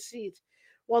elevated seat,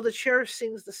 while the chair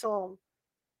sings the psalm.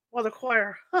 While the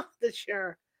choir, the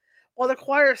chair, while the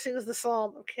choir sings the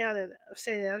psalm of canon of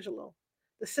Saint Angelo,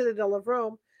 the citadel of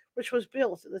Rome, which was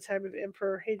built in the time of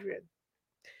Emperor Hadrian,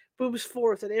 booms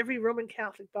forth, and every Roman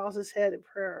Catholic bows his head in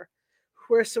prayer,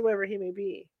 wheresoever he may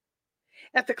be.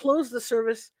 At the close of the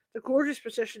service, the gorgeous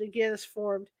procession again is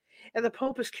formed, and the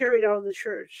Pope is carried out of the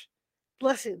church,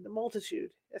 blessing the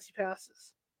multitude as he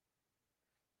passes.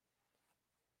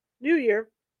 New Year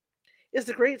is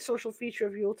the great social feature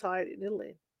of Yuletide in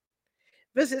Italy.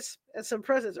 Visits and some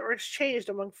presents are exchanged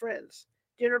among friends.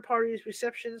 Dinner parties,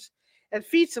 receptions, and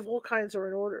feasts of all kinds are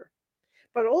in order.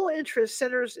 But all interest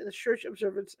centers in the church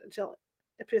observance until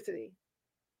Epiphany,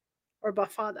 or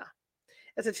Befana,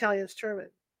 as Italians term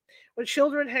it. When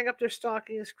children hang up their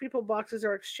stockings, creeple boxes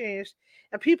are exchanged,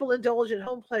 and people indulge in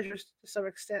home pleasures to some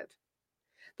extent.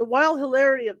 The wild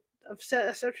hilarity of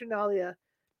Saturnalia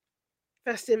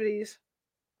festivities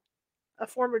of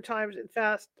former times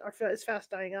is fast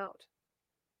dying out.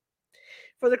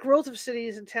 For the growth of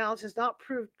cities and towns has not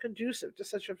proved conducive to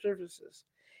such observances,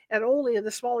 and only in the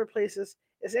smaller places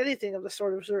is anything of the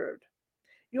sort observed.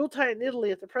 Yuletide in Italy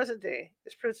at the present day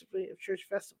is principally a church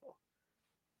festival.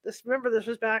 Remember, this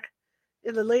was back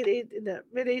in the mid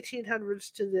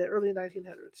 1800s to the early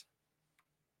 1900s.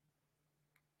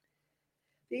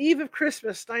 The eve of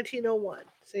Christmas, 1901.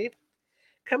 See,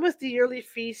 cometh the yearly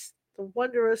feast, the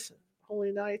wondrous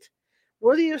holy night,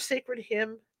 worthy of sacred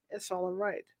hymn and solemn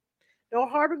rite. No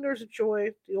harbingers of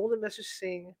joy the olden message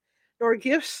sing, nor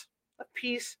gifts of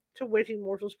peace to waiting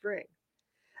mortals bring.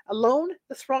 Alone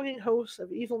the thronging hosts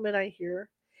of evil men I hear,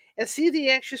 and see the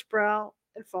anxious brow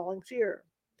and falling tear.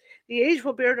 The age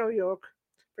will bear no yoke,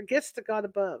 forgets the God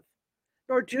above,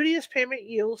 nor duteous payment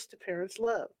yields to parents'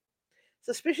 love.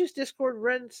 Suspicious discord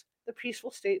rends the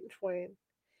peaceful state in twain,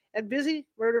 and busy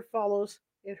murder follows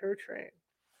in her train.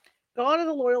 Gone are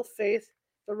the loyal faith,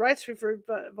 the rites revered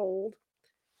of old,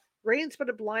 reigns but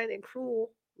a blind and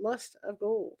cruel lust of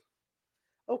gold.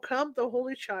 O come, thou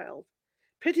holy child,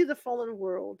 pity the fallen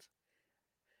world,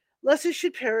 lest it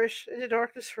should perish in the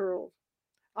darkness hurled.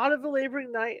 Out of the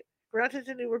laboring night, grant it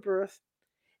a newer birth,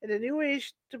 and a new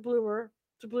age to bloom,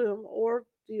 or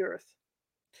the earth.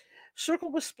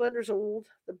 Circled with splendors old,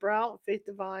 the brow of faith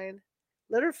divine,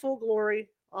 let her full glory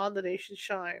on the nation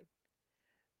shine.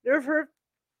 Nerve her,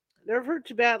 nerve her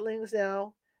to battlings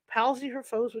now, palsy her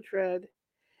foes with dread,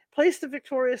 place the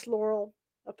victorious laurel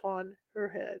upon her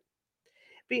head.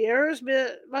 Be errors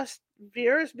must be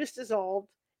errors misdissolved,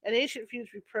 and ancient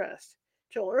feuds repressed,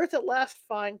 till earth at last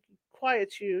find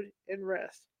quietude and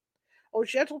rest. O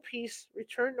gentle peace,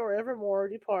 return nor evermore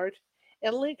depart,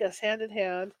 and link us hand in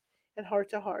hand and heart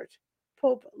to heart.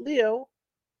 Pope Leo,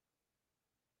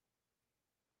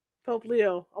 Pope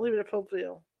Leo, I'll leave it at Pope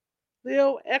Leo.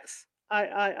 Leo XIII.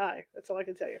 That's all I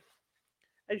can tell you.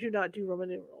 I do not do Roman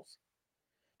numerals.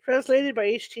 Translated by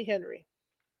H.T. Henry.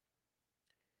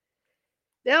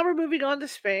 Now we're moving on to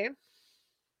Spain.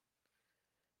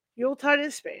 Yuletide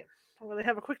in Spain. I'm going to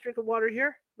have a quick drink of water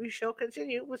here. We shall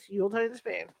continue with Yuletide in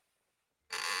Spain.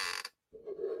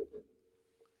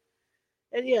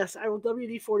 And yes, I will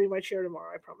WD-40 my chair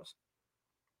tomorrow, I promise.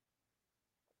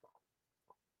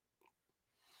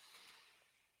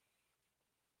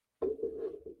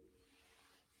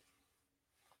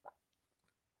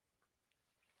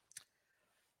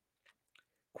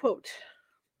 Quote,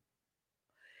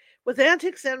 with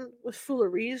antics and with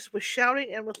fooleries, with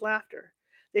shouting and with laughter,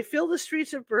 they fill the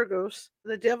streets of Burgos,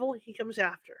 and the devil he comes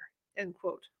after. End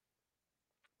quote.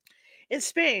 In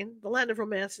Spain, the land of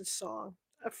romance and song,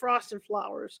 of frost and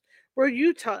flowers, where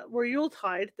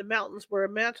Yuletide, the mountains wear a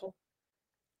mantle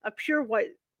of pure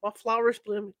white, while flowers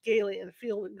bloom gaily in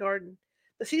field and garden,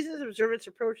 the season's observance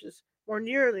approaches more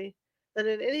nearly than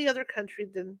in any other country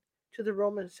than to the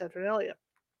Roman Saturnalia.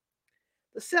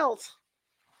 The Celts,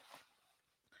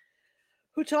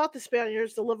 who taught the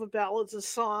Spaniards the love of ballads and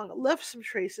song, left some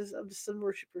traces of the sun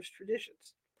worshippers'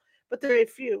 traditions, but very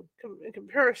few in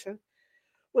comparison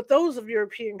with those of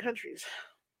European countries.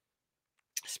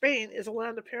 Spain is a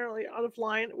land apparently out of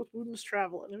line with Wooden's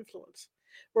travel and influence,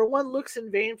 where one looks in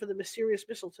vain for the mysterious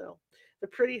mistletoe, the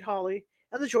pretty holly,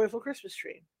 and the joyful Christmas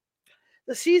tree.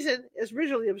 The season is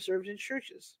rigidly observed in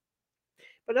churches,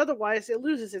 but otherwise it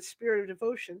loses its spirit of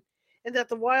devotion in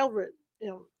that of wild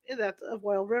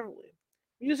revelry.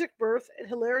 Music, mirth, and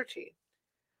hilarity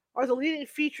are the leading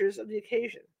features of the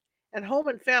occasion, and home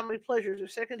and family pleasures are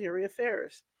secondary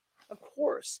affairs. Of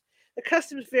course, the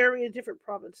customs vary in different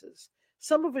provinces,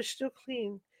 some of which still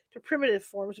cling to primitive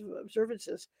forms of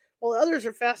observances, while others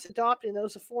are fast adopting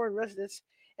those of foreign residents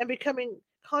and becoming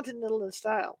continental in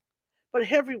style.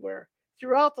 But everywhere,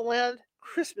 throughout the land,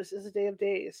 Christmas is a day of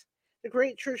days, the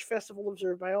great church festival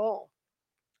observed by all.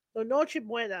 La Noche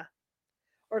Buena,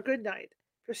 or Good Night,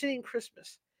 preceding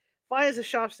Christmas, finds the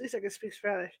shops, at least I can speak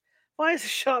Spanish, finds the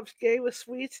shops gay with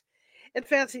sweets and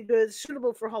fancy goods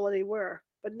suitable for holiday wear,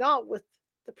 but not with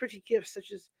the pretty gifts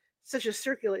such as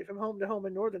circulate from home to home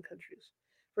in northern countries.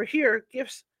 For here,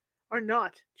 gifts are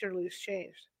not generally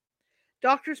exchanged.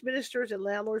 Doctors, ministers, and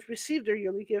landlords receive their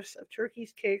yearly gifts of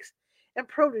turkeys, cakes, and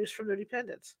produce from their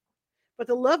dependents. But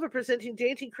the love of presenting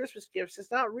dainty Christmas gifts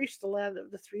has not reached the land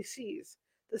of the three seas,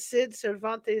 the Cid,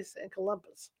 Cervantes, and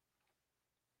Columbus.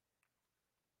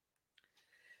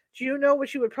 Do you know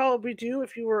what you would probably do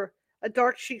if you were a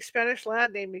dark-cheeked Spanish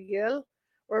lad named Miguel,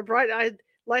 or a bright-eyed,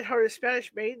 light-hearted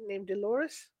Spanish maiden named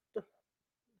Dolores?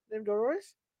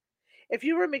 If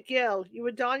you were Miguel, you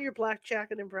would don your black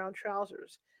jacket and brown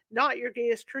trousers, knot your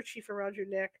gayest kerchief around your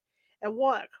neck, and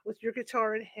walk with your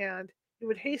guitar in hand. You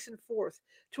would hasten forth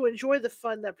to enjoy the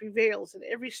fun that prevails in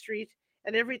every street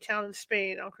and every town in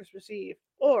Spain on Christmas Eve,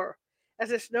 or,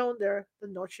 as it's known there, the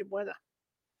Noche Buena.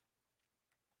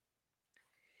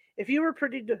 If you were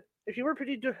pretty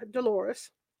Dolores,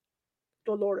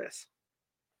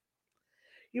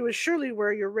 you would surely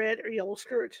wear your red or yellow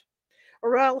skirt,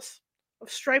 or else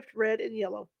of striped red and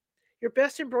yellow, your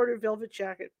best embroidered velvet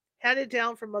jacket, handed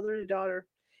down from mother to daughter,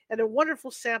 and a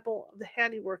wonderful sample of the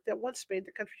handiwork that once made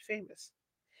the country famous,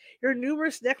 your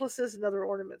numerous necklaces and other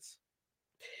ornaments.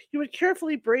 You would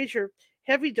carefully braid your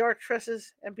heavy dark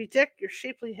tresses and bedeck your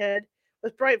shapely head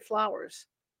with bright flowers.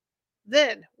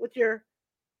 Then,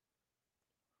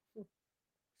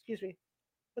 excuse me,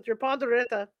 with your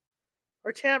pandereta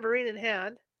or tambourine in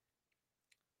hand,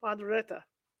 pandereta,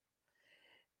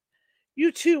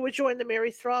 you too would join the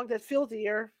merry throng that filled the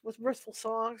air with mirthful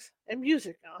songs and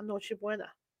music on Noche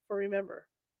Buena. For remember,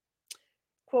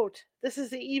 quote, this is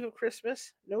the eve of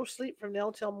Christmas, no sleep from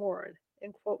now till morn,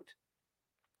 end quote.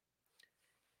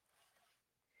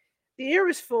 The air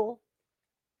is full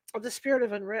of the spirit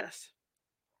of unrest.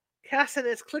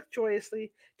 Castanets click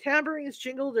joyously, tambourines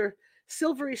jingle their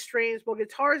silvery strains, while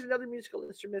guitars and other musical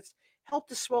instruments help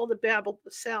to swell the babble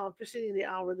of sound preceding the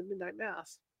hour of the midnight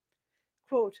mass.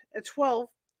 Quote, at 12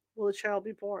 will a child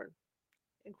be born.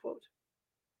 End quote.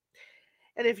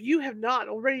 And if you have not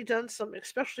already done some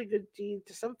especially good deed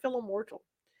to some fellow mortal,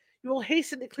 you will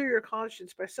hasten to clear your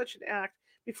conscience by such an act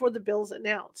before the bells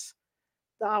announce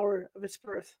the hour of its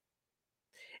birth.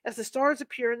 As the stars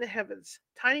appear in the heavens,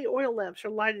 tiny oil lamps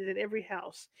are lighted in every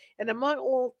house, and among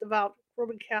all devout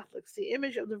Roman Catholics, the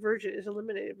image of the Virgin is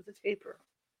illuminated with a taper.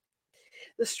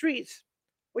 The streets,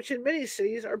 which in many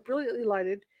cities are brilliantly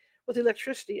lighted with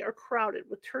electricity, are crowded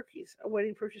with turkeys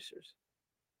awaiting purchasers.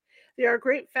 They are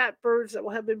great fat birds that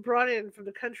will have been brought in from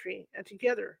the country, and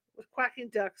together with quacking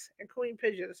ducks and cooing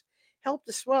pigeons, help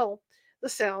to swell the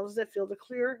sounds that fill the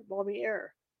clear, balmy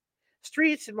air.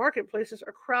 Streets and marketplaces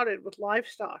are crowded with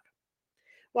livestock,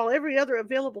 while every other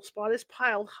available spot is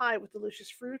piled high with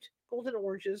delicious fruit, golden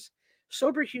oranges,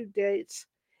 sober hued dates,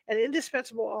 and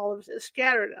indispensable olives, and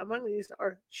scattered among these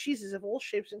are cheeses of all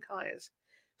shapes and kinds,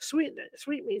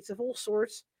 sweetmeats of all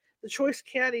sorts, the choice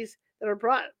candies that are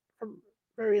brought from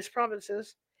various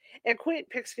provinces, and quaint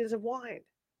pigskins of wine.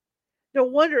 No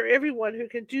wonder everyone who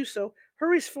can do so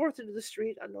hurries forth into the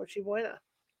street on Noche Buena.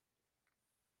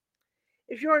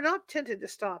 If you are not tempted to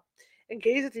stop and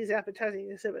gaze at these appetizing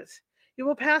exhibits, you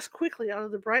will pass quickly onto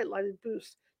the bright lighted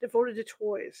booths devoted to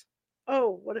toys.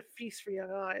 Oh, what a feast for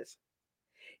young eyes!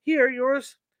 Here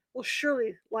yours will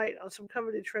surely light on some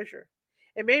coveted treasure.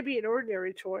 It may be an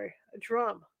ordinary toy, a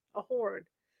drum, a horn,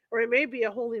 or it may be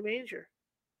a holy manger,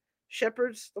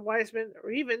 shepherds, the wise men,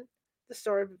 or even the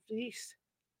Star of the East.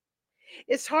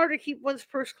 It's hard to keep one's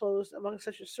purse closed among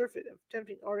such a surfeit of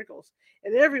tempting articles,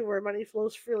 and everywhere money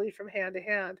flows freely from hand to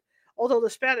hand, although the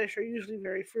Spanish are usually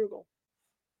very frugal.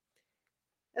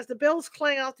 As the bells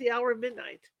clang out the hour of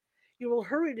midnight, you will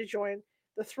hurry to join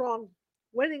the throng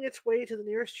wending its way to the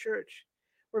nearest church,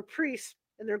 where priests,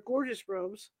 in their gorgeous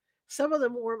robes, some of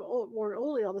them worn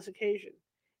only on this occasion,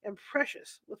 and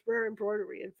precious with rare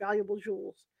embroidery and valuable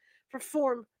jewels,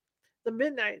 perform the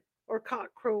midnight or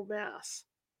cock-crow mass,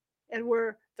 and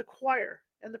where the choir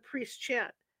and the priest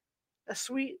chant a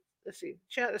sweet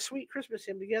Christmas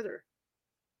hymn together.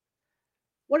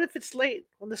 What if it's late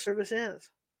when the service ends?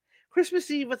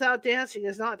 Christmas Eve without dancing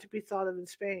is not to be thought of in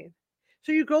Spain.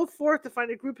 So you go forth to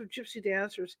find a group of gypsy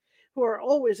dancers who are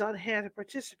always on hand to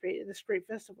participate in this great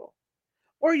festival.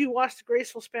 Or you watch the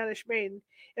graceful Spanish maiden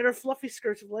in her fluffy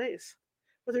skirts of lace,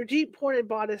 with her deep pointed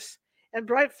bodice and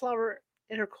bright flower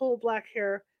in her coal black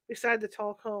hair beside the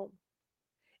tall comb,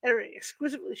 and her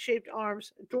exquisitely shaped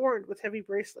arms adorned with heavy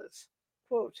bracelets.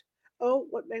 Quote, "Oh,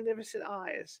 what magnificent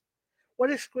eyes!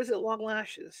 What exquisite long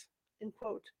lashes!" End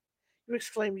quote. You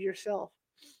exclaim to yourself.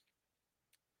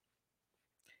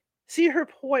 See her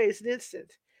poise an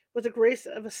instant, with the grace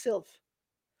of a sylph,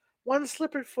 one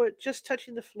slippered foot just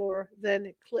touching the floor,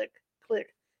 then click,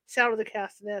 click, sound of the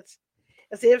castanets,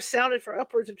 as they have sounded for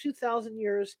upwards of 2,000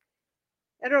 years,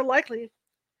 and are likely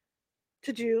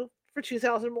to do for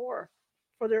 2,000 more.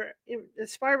 For their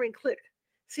inspiring click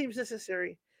seems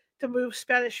necessary to move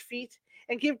Spanish feet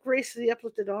and give grace to the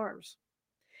uplifted arms.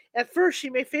 At first, she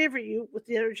may favor you with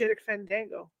the energetic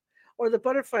fandango or the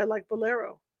butterfly like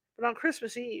bolero, but on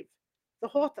Christmas Eve, the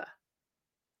jota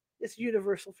is a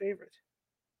universal favorite.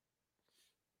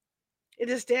 It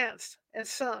is danced and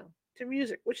sung to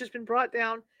music which has been brought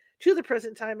down to the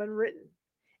present time unwritten,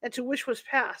 and to which was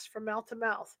passed from mouth to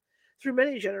mouth through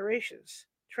many generations.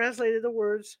 Translated, the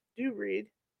words do read,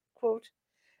 quote,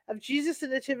 "Of Jesus the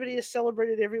Nativity is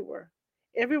celebrated everywhere.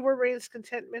 Everywhere reigns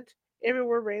contentment,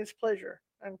 everywhere reigns pleasure."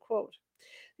 Unquote.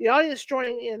 The audience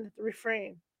joining in the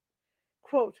refrain,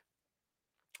 quote,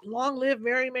 "Long live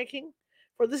merrymaking,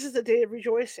 for this is the day of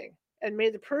rejoicing, and may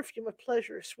the perfume of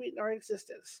pleasure sweeten our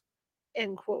existence."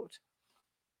 End quote.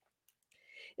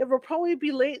 It will probably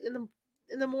be late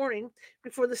in the morning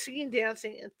before the singing,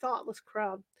 dancing, and thoughtless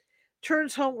crowd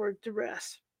turns homeward to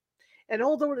rest. And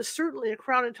although it is certainly a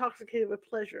crowd intoxicated with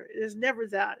pleasure, it is never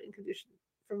that in condition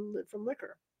from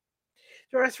liquor.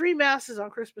 There are three masses on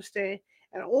Christmas Day,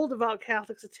 and all devout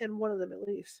Catholics attend one of them at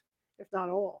least, if not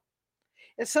all.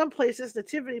 In some places,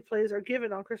 nativity plays are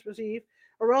given on Christmas Eve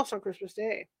or else on Christmas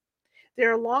Day. They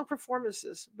are long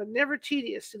performances, but never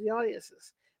tedious to the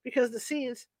audiences, because the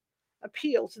scenes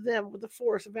appeal to them with the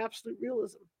force of absolute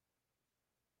realism.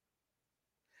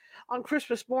 On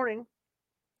Christmas morning,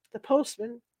 the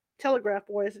postmen, telegraph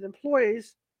boys, and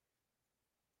employees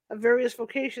of various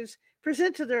vocations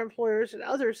present to their employers and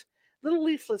others little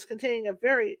leaflets containing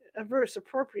a verse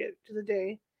appropriate to the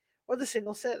day, or the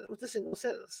single sentence with the single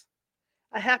sentence: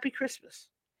 "A happy Christmas,"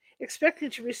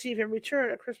 expecting to receive in return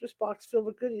a Christmas box filled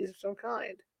with goodies of some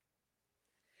kind.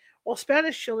 While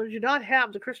Spanish children do not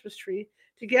have the Christmas tree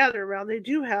to gather around, they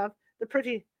do have the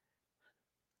pretty,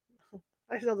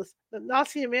 I know this, the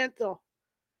nacimiento,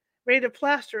 made of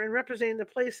plaster and representing the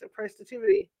place of Christ's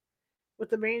nativity, with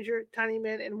the manger, tiny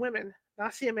men and women,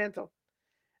 nacimiento,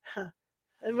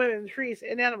 and women, trees,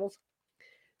 and animals,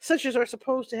 such as are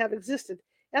supposed to have existed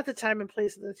at the time and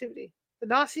place of the nativity. The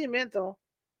nacimiento,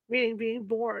 meaning being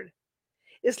born,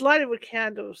 is lighted with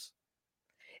candles,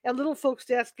 and little folks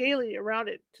dance gaily around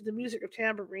it to the music of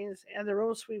tambourines and their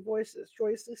own sweet voices,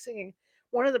 joyously singing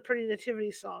one of the pretty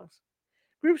nativity songs.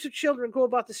 Groups of children go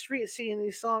about the streets singing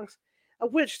these songs,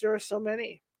 of which there are so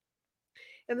many.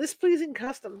 In this pleasing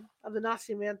custom of the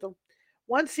Nacimiento,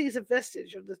 one sees a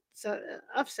vestige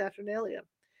of Saturnalia.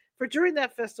 For during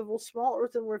that festival, small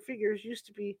earthenware figures used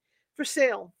to be for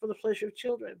sale for the pleasure of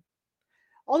children.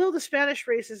 Although the Spanish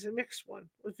race is a mixed one,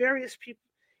 with various people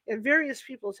and various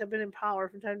peoples have been in power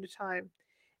from time to time,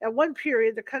 at one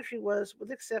period the country was,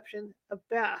 with exception of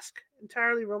Basque,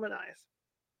 entirely Romanized.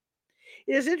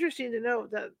 It is interesting to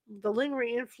note that the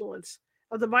lingering influence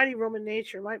of the mighty Roman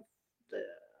nature might.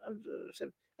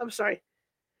 I'm sorry.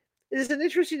 It is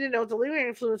interesting to note the lingering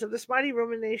influence of this mighty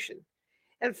Roman nation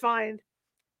and find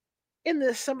in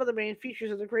this some of the main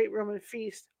features of the great Roman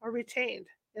feast are retained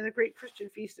in the great Christian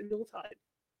feast of Yuletide.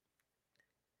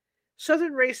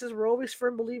 Southern races were always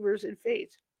firm believers in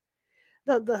fate.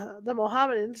 The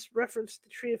Mohammedans referenced the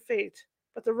tree of fate,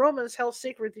 but the Romans held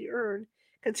sacred the urn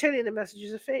containing the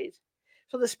messages of fate.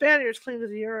 So the Spaniards cling to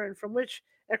the urn, from which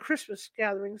at Christmas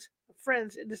gatherings of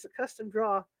friends it is the custom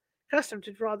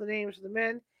to draw the names of the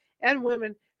men and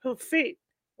women whom fate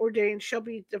ordained shall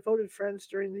be devoted friends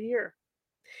during the year.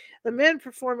 The men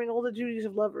performing all the duties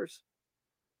of lovers.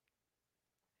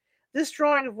 This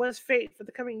drawing of one's fate for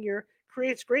the coming year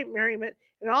creates great merriment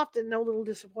and often no little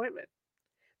disappointment.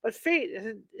 But fate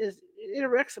is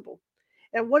inexorable,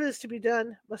 and what is to be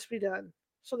done must be done.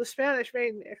 So the Spanish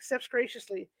maiden accepts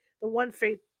graciously the one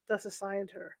fate thus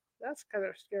assigned her. That's kind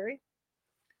of scary.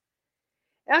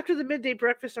 After the midday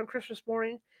breakfast on Christmas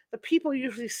morning, the people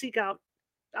usually seek out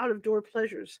of door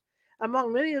pleasures.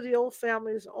 Among many of the old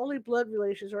families, only blood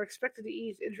relations are expected to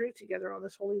eat and drink together on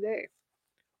this holy day.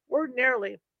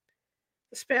 Ordinarily,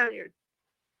 the Spaniard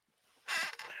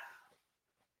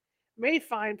may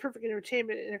find perfect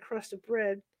entertainment in a crust of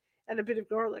bread and a bit of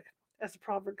garlic, as the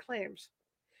proverb claims.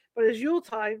 But as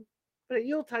Yuletide, but at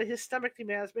Yuletide, his stomach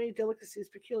demands many delicacies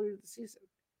peculiar to the season.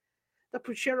 The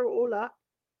puchero olla,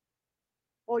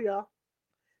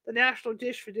 the national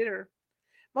dish for dinner,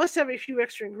 must have a few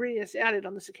extra ingredients added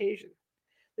on this occasion.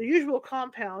 The usual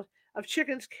compound of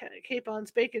chickens,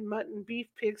 capons, bacon, mutton, beef,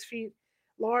 pig's feet,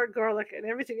 lard, garlic, and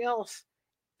everything else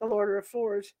the larder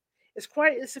affords is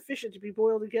quite insufficient to be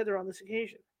boiled together on this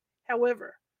occasion.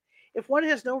 However, if one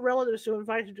has no relatives to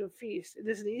invite him to a feast, it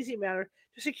is an easy matter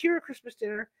to secure a Christmas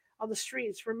dinner on the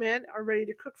streets, where men are ready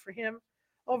to cook for him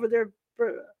over their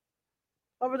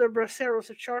braseros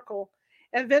of charcoal,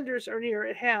 and vendors are near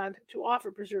at hand to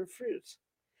offer preserved fruits.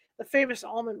 The famous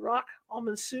almond rock,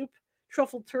 almond soup,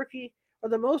 truffled turkey are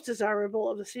the most desirable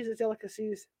of the season's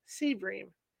delicacies, sea bream,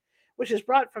 which is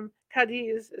brought from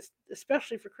Cadiz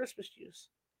especially for Christmas use,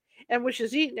 and which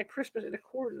is eaten at Christmas in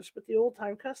accordance with the old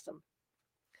time custom.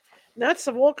 Nuts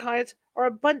of all kinds are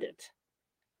abundant.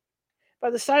 By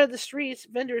the side of the streets,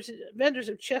 vendors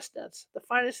of chestnuts, the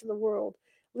finest in the world,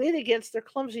 lean against their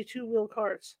clumsy two-wheel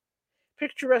carts,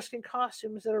 picturesque in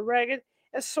costumes that are ragged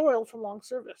and soiled from long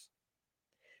service.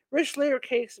 Rich layer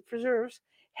cakes of preserves,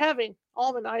 having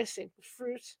almond icing with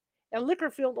fruits and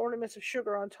liquor-filled ornaments of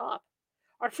sugar on top,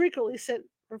 are frequently sent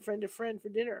from friend to friend for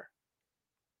dinner.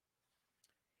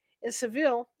 In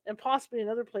Seville, and possibly in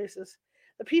other places,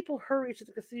 the people hurry to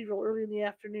the cathedral early in the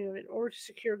afternoon in order to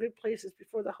secure good places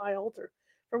before the high altar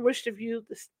from which to view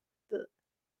the,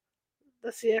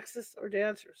 the siestas or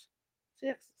dancers.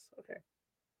 Siestas, okay.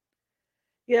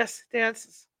 Yes,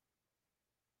 dances.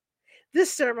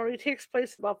 This ceremony takes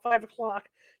place at about 5 o'clock,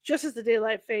 just as the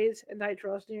daylight fades and night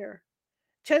draws near.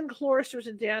 10 choristers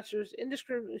and dancers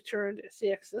indiscriminately turned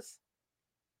siestas.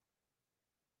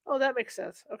 Oh, that makes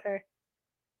sense. Okay.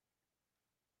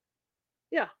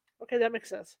 Yeah. Okay, that makes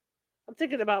sense. I'm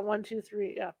thinking about 1, 2,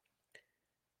 3. Yeah.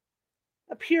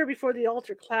 Appear before the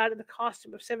altar clad in the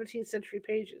costume of 17th century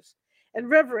pages, and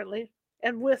reverently,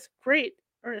 and with great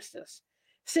earnestness,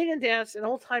 sing and dance an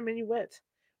old time minuet,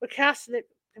 with castanet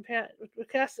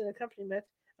accompaniment,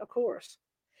 of course.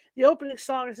 The opening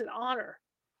song is in honor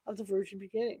of the Virgin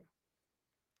beginning.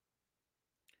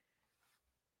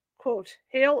 Quote,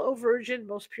 Hail, O Virgin,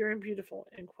 most pure and beautiful,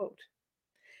 end quote.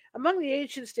 Among the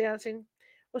ancients, dancing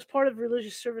was part of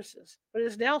religious services, but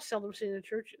is now seldom seen in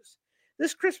churches.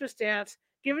 This Christmas dance,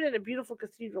 given in a beautiful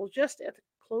cathedral just at the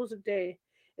close of day,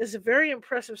 is a very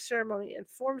impressive ceremony and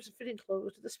forms a fitting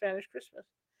close to the Spanish Christmas.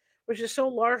 which is so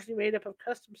largely made up of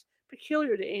customs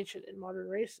peculiar to ancient and modern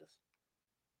races.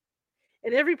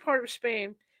 In every part of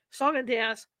Spain, song and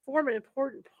dance form an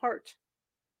important part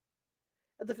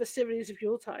of the festivities of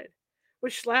Yuletide,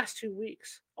 which last 2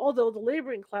 weeks, although the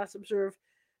laboring class observe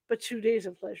but 2 days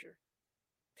of pleasure.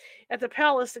 At the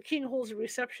palace, the king holds a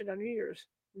reception on New Year's,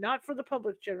 not for the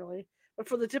public generally, but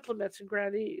for the diplomats and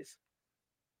grandees.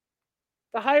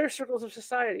 The higher circles of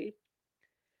society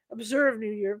observe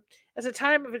New Year as a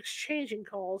time of exchanging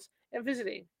calls and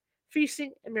visiting,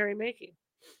 feasting and merrymaking.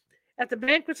 At the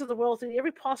banquets of the wealthy,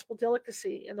 every possible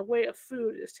delicacy in the way of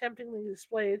food is temptingly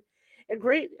displayed, and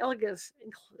great elegance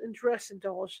in dress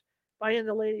indulged by in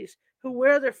the ladies, who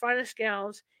wear their finest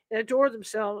gowns and adorn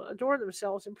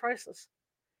themselves in priceless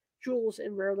jewels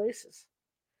and rare laces.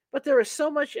 But there is so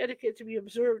much etiquette to be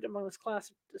observed among this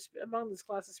class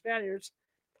of Spaniards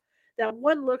that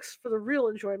one looks for the real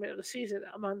enjoyment of the season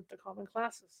among the common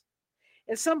classes.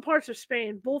 In some parts of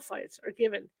Spain, bullfights are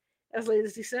given as late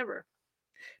as December,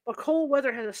 but cold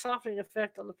weather has a softening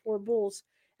effect on the poor bulls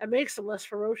and makes them less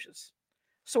ferocious.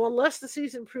 So, unless the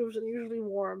season proves unusually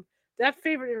warm, that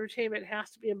favorite entertainment for,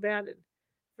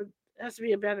 has to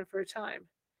be abandoned for a time.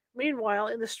 Meanwhile,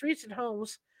 in the streets and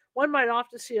homes, one might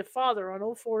often see a father on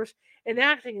all fours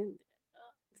enacting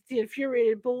the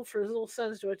infuriated bull for his little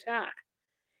sons to attack.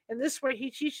 In this way,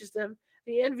 he teaches them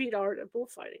the envied art of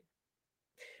bullfighting.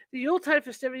 The Yuletide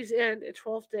festivities end at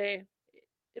 12th day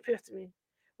Epiphany,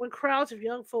 when crowds of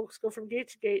young folks go from gate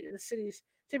to gate in the cities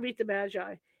to meet the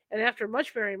Magi, and after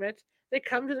much merriment, they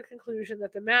come to the conclusion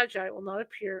that the Magi will not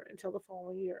appear until the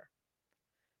following year.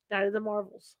 Night of the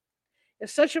Marvels. In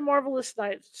such a marvelous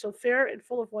night, so fair and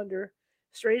full of wonder,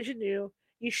 strange and new,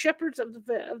 ye shepherds of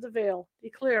the vale,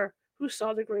 declare who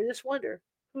saw the greatest wonder.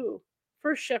 Who?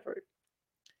 First shepherd.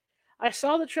 I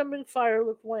saw the trembling fire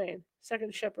look wane.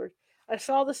 Second shepherd. I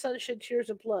saw the sun shed tears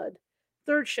of blood.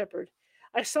 Third shepherd.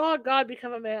 I saw a god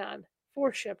become a man.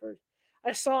 Fourth shepherd.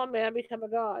 I saw a man become a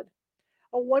god.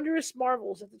 A wondrous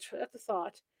marvels at the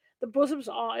thought. The bosom's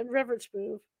awe and reverence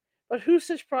move. But who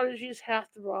such prodigies hath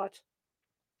wrought?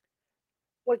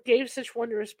 What gave such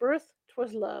wondrous birth?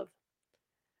 'Twas love.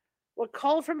 What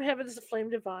called from heavens the flame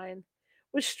divine,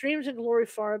 which streams in glory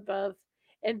far above,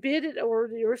 and bid it o'er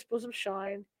the earth's bosom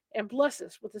shine, and bless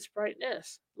us with its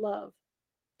brightness? Love.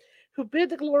 Who bid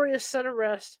the glorious sun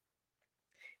arrest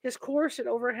his course and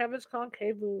over heaven's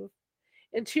concave move,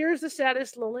 in tears the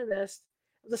saddest loneliness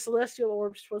of the celestial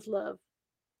orbs? 'Twas love.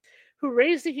 Who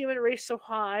raised the human race so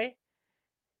high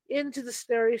into the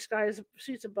starry skies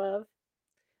seats above,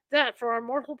 that for our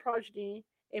mortal progeny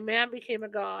a man became a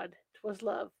god? 'Twas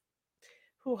love.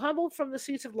 Who humbled from the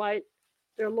seats of light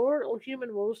their Lord all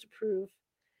human woes to prove,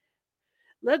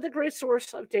 led the great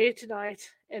source of day to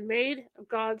night, and made a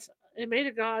god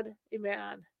a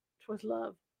man. 'Twas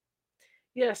love.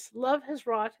 Yes, love has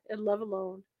wrought, and love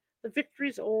alone. The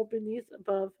victories all beneath,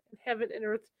 above, and heaven and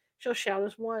earth shall shout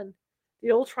as one.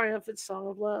 The old triumphant song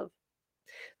of love.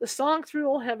 The song through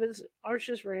all heaven's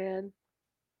arches ran,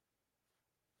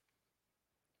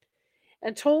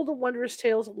 and told the wondrous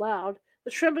tales aloud.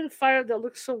 The trembling fire that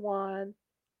looked so wan,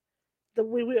 the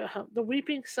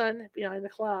weeping sun behind the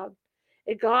cloud.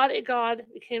 A god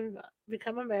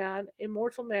become a man, a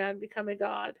mortal man become a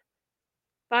god.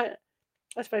 By,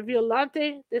 that's by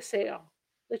Violante de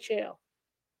Cheo.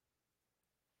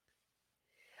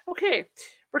 Okay,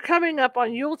 we're coming up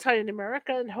on Yuletide in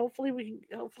America, and hopefully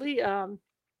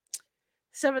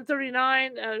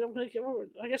 7:39.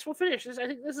 I guess we'll finish this. I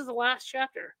think this is the last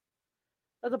chapter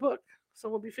of the book, so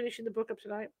we'll be finishing the book up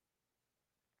tonight.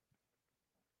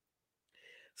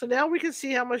 So now we can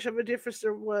see how much of a difference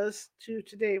there was to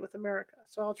today with America.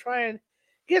 So I'll try and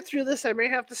get through this. I may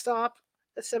have to stop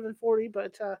at 7:40,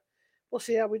 but we'll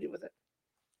see how we do with it.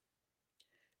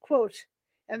 Quote,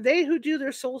 and they who do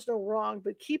their souls no wrong,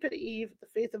 but keep at eve the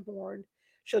faith of morn,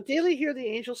 shall daily hear the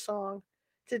angel song,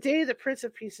 today the Prince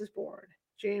of Peace is born.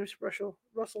 James Russell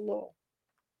Lowell.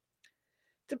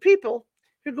 To people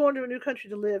who go into a new country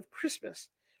to live, Christmas,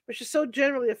 which is so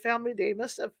generally a family day,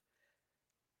 must of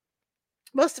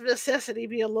necessity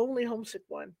be a lonely, homesick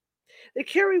one. They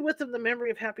carry with them the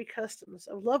memory of happy customs,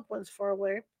 of loved ones far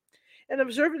away, and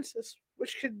observances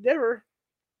which could never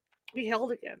be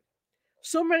held again.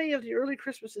 So many of the early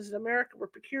Christmases in America were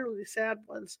peculiarly sad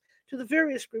ones to the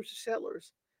various groups of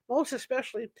settlers. Most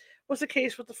especially was the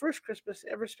case with the first Christmas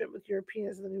ever spent with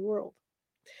Europeans in the New World.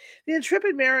 The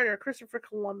intrepid mariner Christopher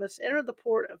Columbus entered the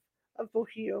port of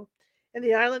Bohio in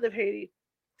the island of Haiti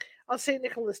on St.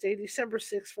 Nicholas Day, December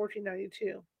 6,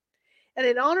 1492, and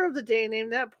in honor of the day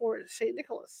named that port St.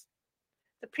 Nicholas.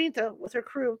 The Pinta, with her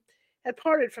crew, had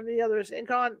parted from the others and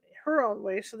gone her own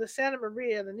way, so the Santa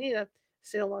Maria and the Nina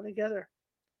sailed on together,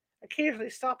 occasionally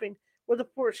stopping where the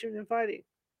port seemed inviting.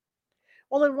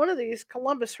 Well, in one of these,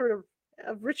 Columbus heard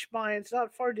of rich mines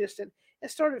not far distant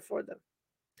and started for them.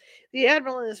 The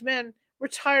admiral and his men were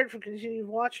tired from continued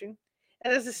watching,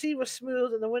 and as the sea was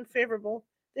smooth and the wind favorable,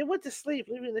 they went to sleep,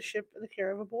 leaving the ship in the care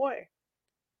of a boy.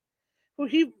 Who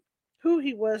he who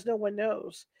he was, no one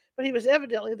knows, but he was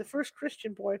evidently the first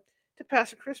Christian boy to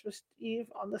pass a Christmas Eve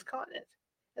on this continent,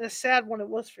 and a sad one it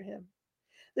was for him.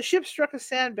 The ship struck a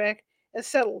sandbank and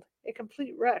settled, a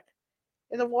complete wreck,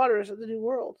 in the waters of the New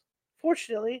World.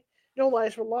 Fortunately, no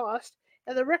lives were lost,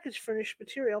 and the wreckage furnished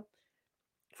material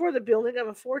for the building of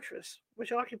a fortress,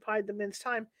 which occupied the men's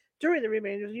time during the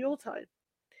remainder of the Yuletide.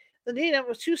 The Nina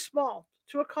was too small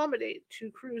to accommodate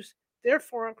two crews.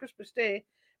 Therefore, on Christmas Day,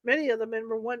 many of the men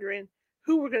were wondering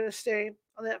who were going to stay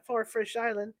on that far away,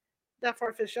 that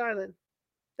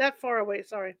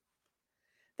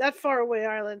far away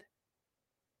island,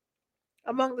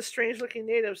 among the strange-looking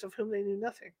natives of whom they knew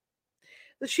nothing.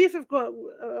 The chief of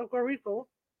Guarico,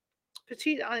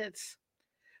 Petit Ayance,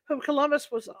 whom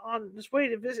Columbus was on his way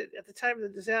to visit at the time of the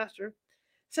disaster,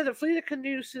 sent a fleet of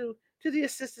canoes to the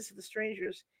assistance of the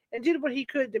strangers, and did what he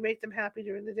could to make them happy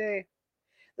during the day.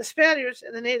 The Spaniards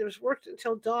and the natives worked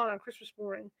until dawn on Christmas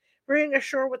morning, bringing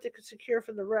ashore what they could secure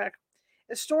from the wreck,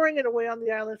 and storing it away on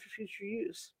the island for future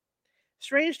use.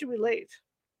 Strange to relate,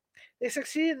 they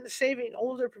succeeded in saving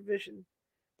all of their provision,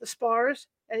 the spars,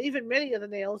 and even many of the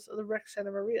nails of the wrecked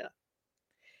Santa Maria.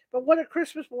 What a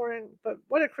Christmas morning for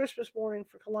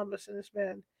Columbus and his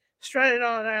men, stranded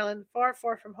on an island far,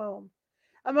 far from home,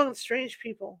 among strange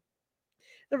people.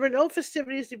 There were no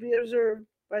festivities to be observed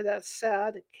by that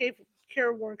sad,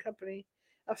 careworn company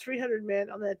of 300 men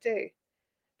on that day.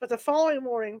 But the following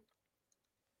morning,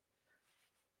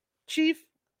 Chief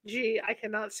I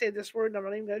cannot say this word, and I'm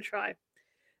not even going to try,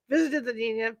 visited the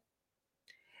Nina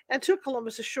and took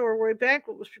Columbus ashore where a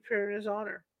banquet was prepared in his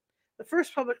honor, the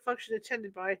first public function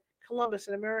attended by Columbus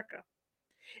in America.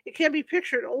 It can be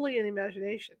pictured only in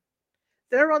imagination.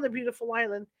 There on the beautiful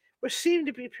island, which seemed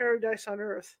to be paradise on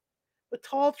earth, with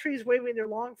tall trees waving their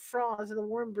long fronds in the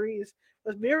warm breeze,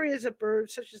 with myriads of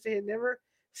birds such as they had never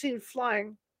seen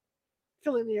flying,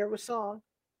 filling the air with song.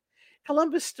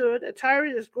 Columbus stood, attired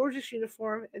in his gorgeous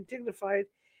uniform and dignified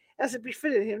as it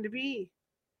befitted him to be.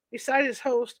 Beside his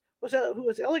host, who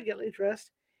was elegantly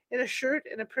dressed in a shirt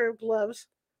and a pair of gloves,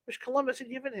 which Columbus had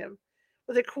given him,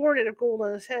 with a coronet of gold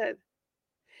on his head.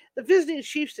 The visiting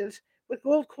chieftains, with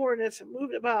gold coronets,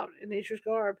 moved about in nature's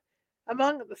garb,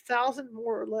 among the 1,000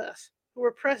 more or less who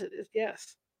were present as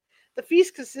guests. The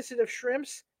feast consisted of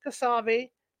shrimps, cassave,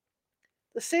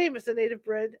 the same as the native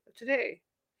bread of today,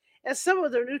 and some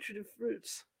of their nutritive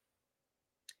fruits.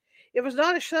 It was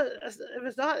not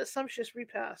a sumptuous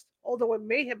repast, although it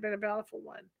may have been a bountiful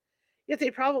one. Yet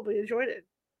they probably enjoyed it.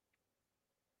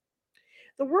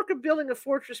 The work of building a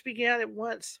fortress began at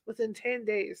once. Within 10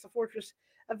 days, the fortress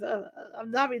of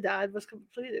Navidad was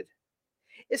completed.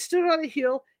 It stood on a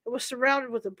hill and was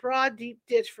surrounded with a broad, deep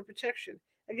ditch for protection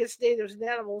against natives and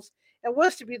animals, and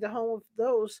was to be the home of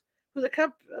those of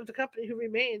the company who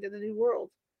remained in the New World.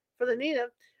 For the Nina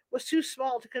was too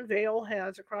small to convey all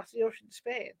hands across the ocean to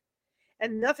Spain,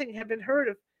 and nothing had been heard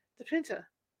of the Pinta.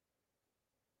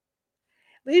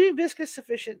 Leaving biscuits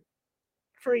sufficient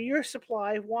for a year's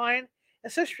supply, wine,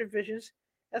 and such provisions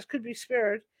as could be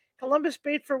spared, Columbus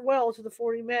bade farewell to the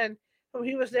 40 men whom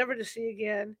he was never to see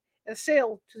again, and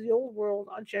sailed to the Old World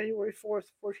on January 4th,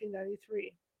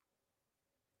 1493.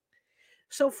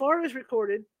 So far as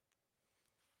recorded,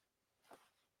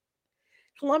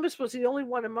 Columbus was the only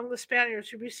one among the Spaniards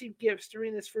who received gifts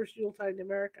during this first Yuletide in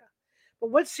America. But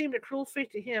what seemed a cruel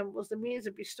fate to him was the means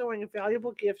of bestowing a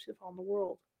valuable gift upon the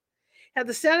world. Had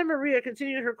the Santa Maria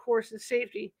continued her course in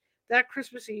safety that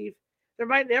Christmas Eve, there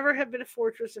might never have been a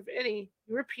fortress of any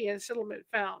European settlement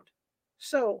found.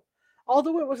 So,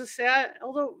 although it was a sad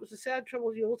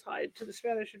troubled Yuletide to the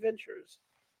Spanish adventurers,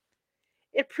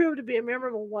 it proved to be a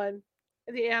memorable one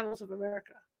in the annals of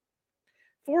America.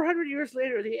 400 years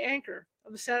later, the anchor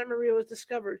of the Santa Maria was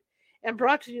discovered and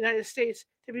brought to the United States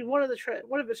to be one of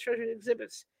its treasured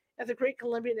exhibits at the Great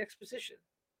Columbian Exposition,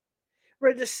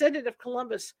 where a descendant of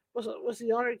Columbus was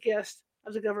the honored guest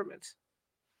of the government.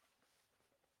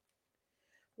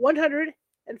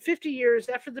 150 years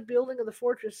after the building of the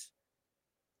fortress,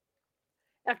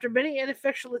 after many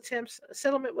ineffectual attempts, a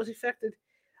settlement was effected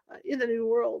in the New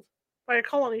World by a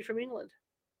colony from England.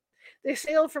 They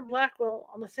sailed from Blackwell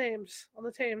on the Thames on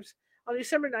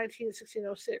December 19,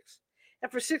 1606,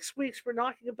 and for 6 weeks were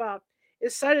knocking about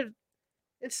inside of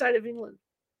England.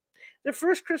 Their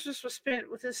first Christmas was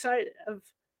spent within sight of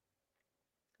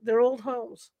their old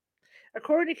homes.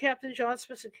 According to Captain John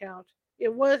Smith's account,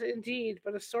 it was indeed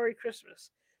but a sorry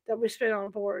Christmas that we spent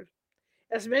on board,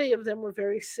 as many of them were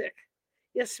very sick.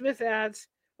 Yet Smith adds,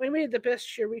 we made the best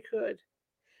cheer we could.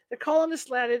 The colonists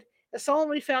landed and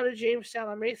solemnly founded Jamestown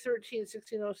on May 13,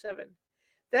 1607.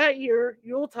 That year,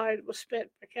 Yuletide was spent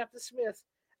by Captain Smith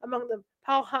among the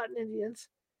Powhatan Indians,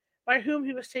 by whom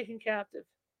he was taken captive.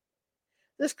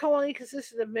 This colony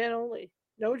consisted of men only.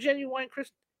 No genuine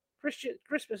Christian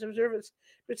Christmas observance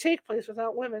could take place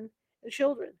without women and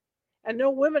children, and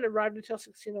no women arrived until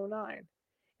 1609,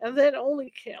 and then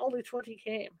only 20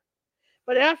 came.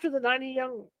 But after the 90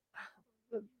 young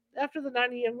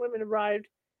women arrived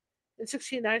in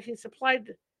 1619,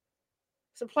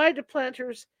 supplied to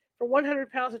planters for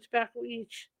 100 pounds of tobacco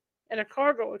each, and a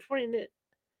cargo of 20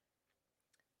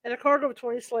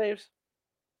 slaves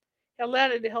had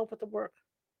landed to help with the work.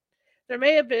 There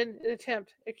may have been an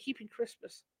attempt at keeping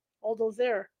Christmas, although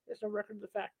there is no record of the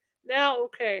fact. Now,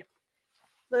 okay,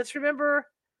 let's remember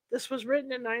this was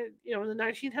written in the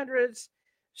 1900s,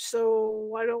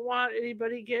 so I don't want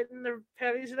anybody getting their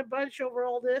panties in a bunch over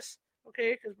all this,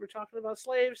 okay? Because we're talking about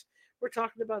slaves, we're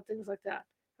talking about things like that.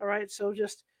 All right, so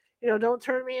just don't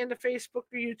turn me into Facebook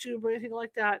or YouTube or anything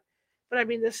like that. But I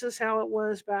mean, this is how it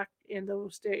was back in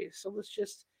those days. So let's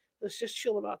just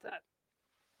chill about that.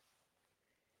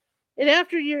 And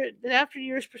after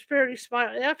years, prosperity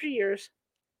smiled. And after years,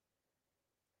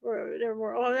 there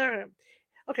were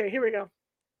okay. Here we go.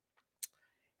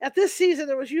 At this season,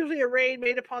 there was usually a raid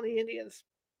made upon the Indians.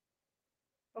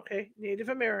 Okay, Native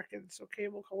Americans. Okay,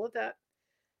 we'll call it that.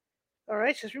 All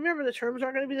right, just remember the terms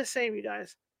aren't going to be the same, you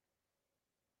guys.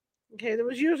 Okay, there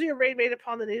was usually a raid made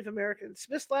upon the Native Americans.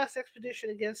 Smith's last expedition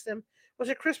against them was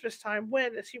at Christmas time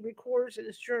when, as he records in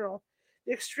his journal,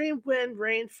 the extreme wind,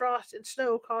 rain, frost, and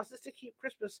snow caused us to keep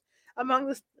Christmas among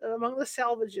the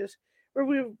salvages, where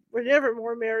we were never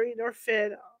more merry nor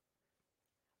fed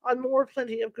on more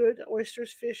plenty of good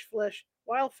oysters, fish, flesh,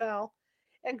 wild fowl,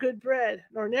 and good bread,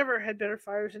 nor never had better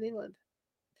fires in England.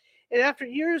 And after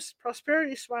years,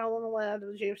 prosperity smiled on the land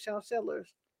of the Jamestown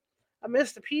settlers.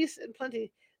 Amidst the peace and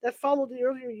plenty that followed the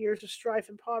earlier years of strife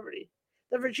and poverty,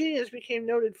 the Virginians became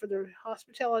noted for their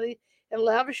hospitality and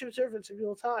lavish observance of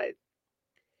Yule-Tide.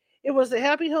 It was the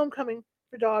happy homecoming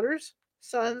for daughters,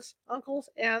 sons, uncles,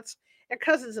 aunts, and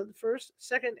cousins of the first,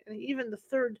 second, and even the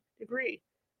third degree.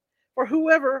 For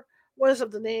whoever was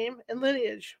of the name and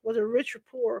lineage, whether rich or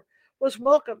poor, was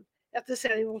welcome at this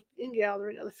annual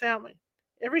ingathering of the family.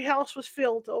 Every house was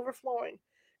filled to overflowing.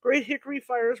 Great hickory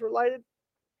fires were lighted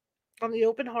on the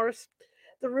open hearths.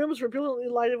 The rooms were brilliantly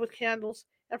lighted with candles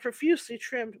and profusely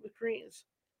trimmed with greens.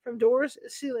 From doors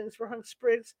and ceilings were hung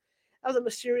sprigs of the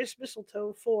mysterious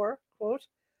mistletoe, for, quote,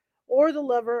 "O'er the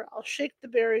lover I'll shake the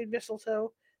berried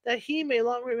mistletoe, that he may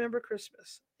long remember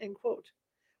Christmas," end quote,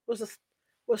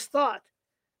 was thought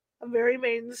of merry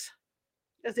maidens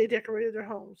as they decorated their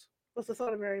homes. Was the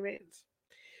thought of merry maidens.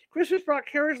 Christmas brought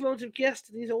carriage loads of guests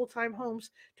to these old-time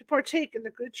homes to partake in the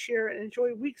good cheer and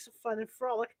enjoy weeks of fun and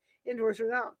frolic indoors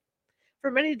or out. For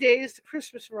many days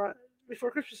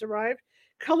before Christmas arrived,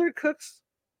 colored cooks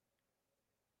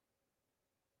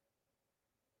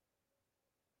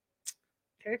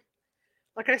okay,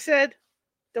 like I said,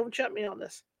 don't jump me on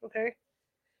this, okay?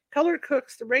 Colored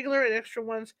cooks, the regular and extra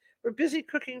ones, were busy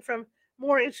cooking from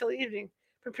morning till evening,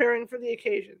 preparing for the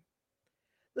occasion.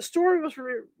 The stores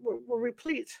were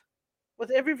replete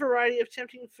with every variety of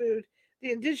tempting food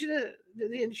the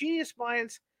ingenious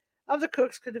minds of the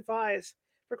cooks could devise.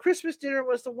 For Christmas dinner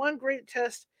was the one great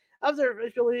test of their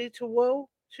ability to woe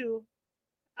to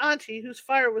Auntie, whose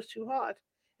fire was too hot,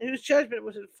 and whose judgment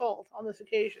was at fault on this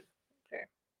occasion. Okay.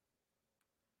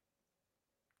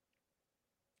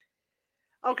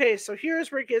 Okay, so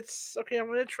here's where it gets. Okay, I'm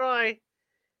going to try.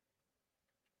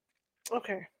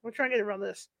 Okay, we're trying to get around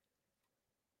this.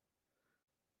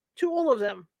 To all of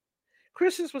them,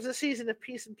 Christmas was a season of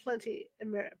peace and plenty,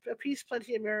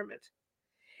 plenty, and merriment.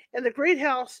 In the great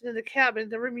house and in the cabin,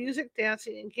 there were music,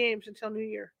 dancing, and games until New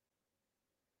Year.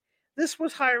 This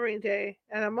was hiring day,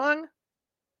 and among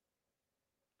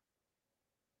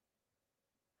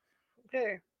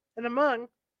the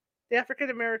African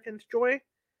Americans, joy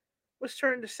was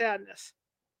turned to sadness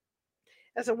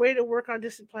as a way to work on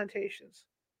distant plantations.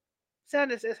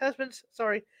 Sadness as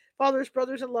fathers,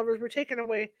 brothers, and lovers were taken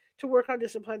away to work on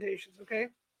distant plantations. Okay,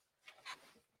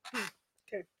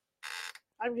 okay,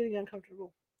 I'm getting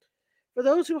uncomfortable. For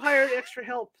those who hired extra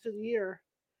help through the year,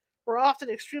 were often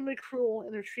extremely cruel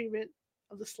in their treatment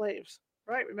of the slaves.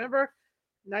 Right? Remember,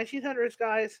 1900s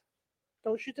guys,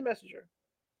 don't shoot the messenger.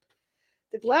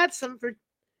 The gladsome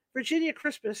Virginia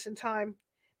Christmas in time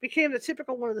became the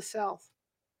typical one of the South.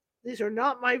 These are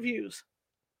not my views.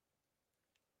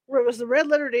 Where it was the red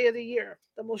letter day of the year,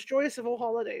 the most joyous of all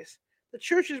holidays. The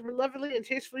churches were lovingly and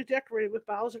tastefully decorated with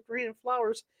boughs of green and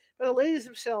flowers by the ladies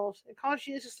themselves, and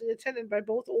conscientiously attended by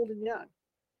both old and young.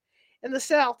 In the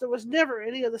South, there was never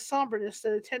any of the somberness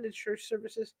that attended church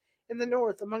services in the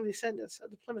North among descendants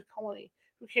of the Plymouth colony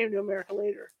who came to America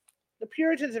later. The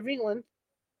Puritans of England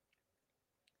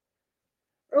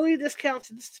early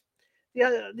discountenanced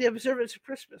the observance of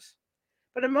Christmas,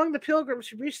 but among the pilgrims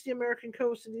who reached the American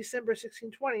coast in December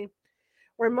 1620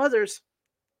 were mothers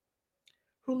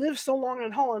who lived so long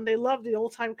in Holland they loved the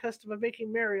old time custom of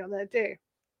making merry on that day.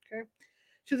 Okay?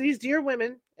 To these dear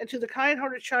women and to the kind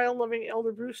hearted, child loving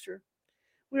Elder Brewster,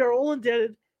 we are all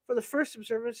indebted for the first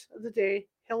observance of the day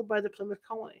held by the Plymouth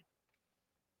colony.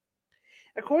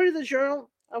 According to the journal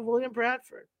of William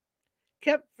Bradford,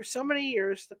 kept for so many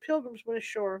years, the pilgrims went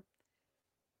ashore,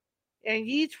 and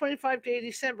ye 25 day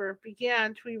December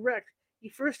began to erect ye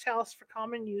first house for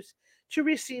common use to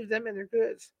receive them and their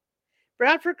goods.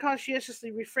 Bradford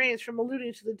conscientiously refrains from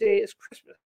alluding to the day as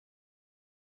Christmas.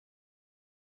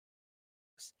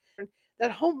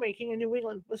 That homemaking in New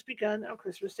England was begun on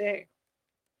Christmas Day.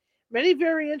 Many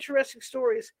very interesting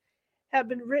stories have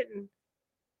been written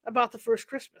about the first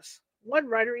Christmas. One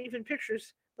writer even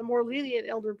pictures the more lenient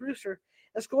Elder Brewster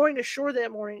as going ashore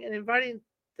that morning and inviting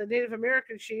the Native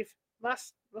American chief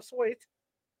Massasoit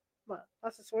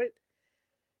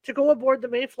to go aboard the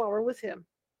Mayflower with him.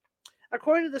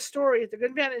 According to the story, the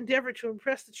good man endeavored to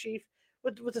impress the chief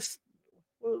with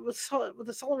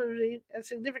the solemnity and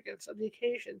significance of the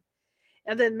occasion,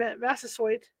 and then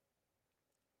Massasoit,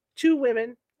 2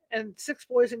 women, and 6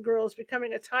 boys and girls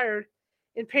becoming attired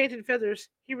in painted feathers,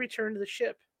 he returned to the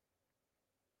ship.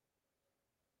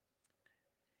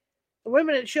 The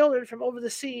women and children from over the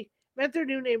sea met their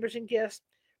new neighbors and guests,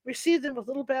 received them with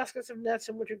little baskets of nuts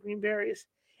and wintergreen berries,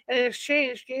 and in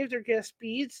exchange gave their guests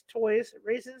beads, toys,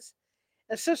 raisins,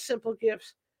 and such simple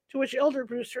gifts, to which Elder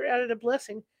Brewster added a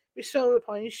blessing bestowed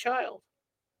upon each child.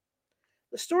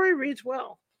 The story reads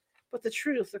well, but the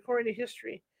truth, according to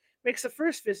history, makes the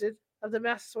first visit of the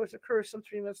Massasoits occur some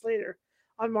 3 months later,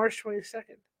 on March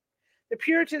 22nd. The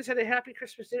Puritans had a happy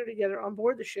Christmas dinner together on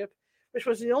board the ship, which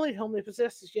was the only home they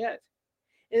possessed as yet.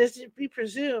 It is to be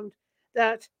presumed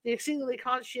that the exceedingly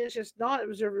conscientious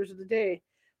non-observers of the day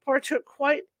partook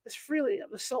quite as freely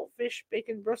of the salt fish,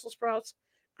 bacon, Brussels sprouts,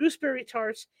 gooseberry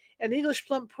tarts, and English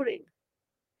plum pudding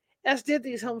as did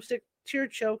these homesick,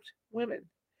 tear-choked women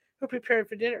who prepared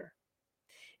for dinner.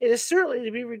 It is certainly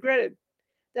to be regretted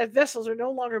that vessels are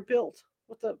no longer built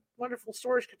with the wonderful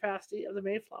storage capacity of the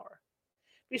Mayflower.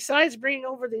 Besides bringing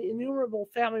over the innumerable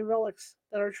family relics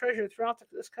that are treasured throughout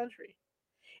this country,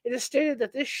 it is stated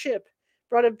that this ship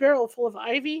brought a barrel full of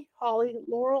ivy, holly,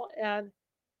 laurel, and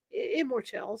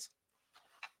immortelles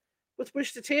with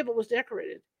which the table was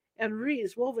decorated, and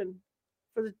wreaths woven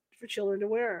for children to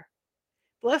wear.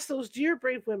 Bless those dear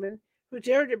brave women who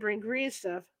dared to bring green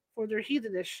stuff for their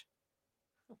heathenish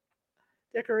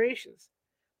decorations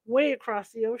way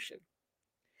across the ocean.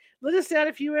 Let us add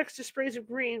a few extra sprays of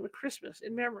green with Christmas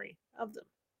in memory of them.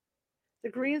 The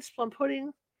greens, plum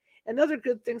pudding, and other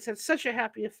good things had such a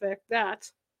happy effect that,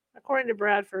 according to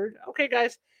Bradford, okay,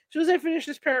 guys, as soon as I finish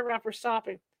this paragraph, we're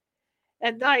stopping.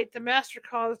 At night, the master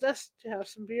caused us to have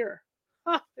some beer.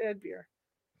 Ha, they had beer.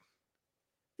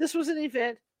 This was an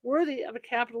event worthy of a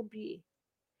capital B,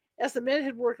 as the men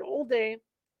had worked all day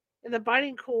in the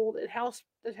biting cold at house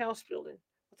building,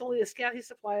 with only a scanty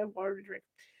supply of water to drink.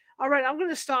 All right, I'm going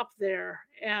to stop there,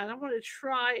 and I'm going to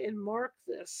try and mark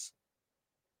this.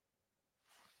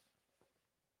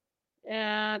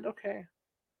 And, okay,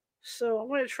 so I'm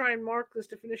going to try and mark this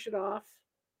to finish it off.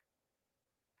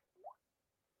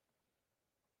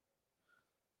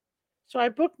 So I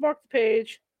bookmarked the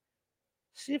page.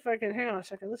 See if I can, hang on a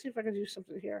second. Let's see if I can do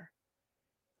something here.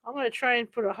 I'm going to try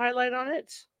and put a highlight on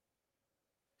it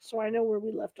so I know where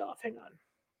we left off. Hang on.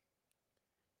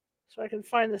 So I can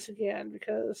find this again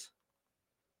because,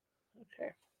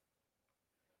 okay.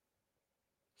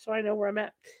 So I know where I'm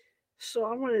at. So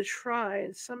I'm going to try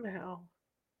and somehow.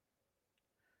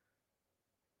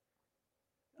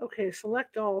 Okay,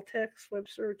 select all, text, web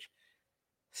search.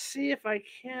 See if I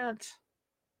can't.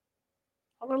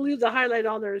 I'm going to leave the highlight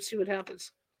on there and see what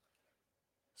happens.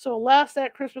 So last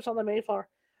that Christmas on the Mayflower.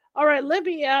 All right, let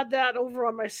me add that over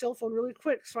on my cell phone really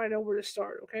quick so I know where to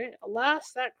start, okay?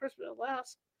 Alas, that Christmas,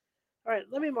 alas. All right,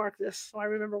 let me mark this so I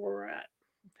remember where we're at.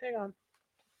 Hang on.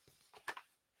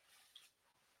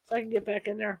 So I can get back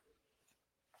in there.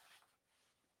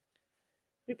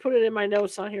 Let me put it in my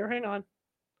notes on here. Hang on.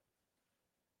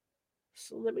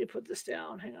 So let me put this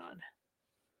down. Hang on.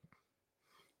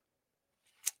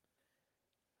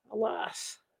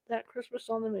 Alas, that Christmas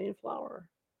on the Mayflower.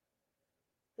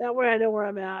 That way I know where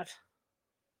I'm at.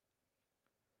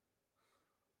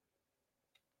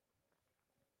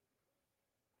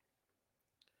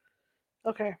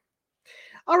 Okay.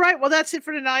 All right. Well, that's it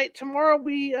for tonight. Tomorrow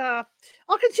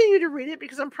I'll continue to read it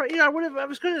because I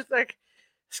was going to like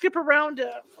skip around.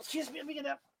 Excuse me. Let me get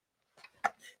up.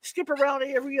 Skip around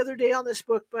every other day on this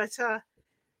book, but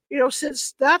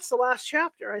since that's the last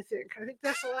chapter, I think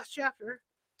that's the last chapter.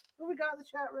 What we got in the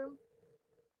chat room?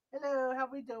 Hello, how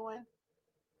we doing?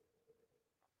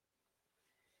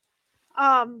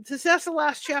 Since that's the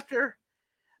last chapter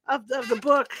of the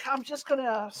book, I'm just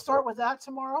gonna start with that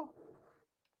tomorrow.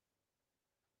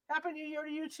 Happy New Year to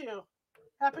you too.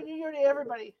 Happy New Year to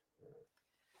everybody.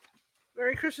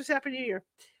 Merry Christmas, Happy New Year.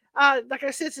 Like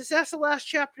I said, since that's the last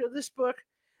chapter of this book,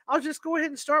 I'll just go ahead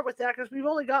and start with that because we've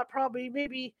only got probably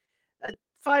maybe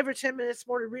 5 or 10 minutes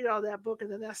more to read out of that book,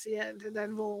 and then that's the end. And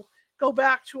then we'll go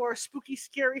back to our spooky,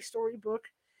 scary story book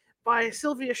by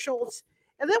Sylvia Schultz.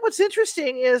 And then what's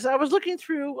interesting is I was looking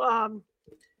through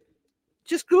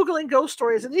just Googling ghost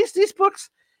stories, and these books,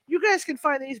 you guys can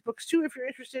find these books too if you're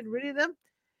interested in reading them.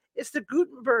 It's the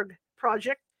Gutenberg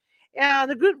Project. And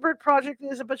the Gutenberg Project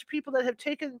is a bunch of people that have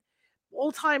taken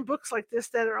old time books like this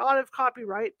that are out of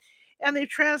copyright and they've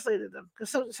translated them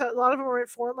because a lot of them are in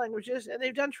foreign languages and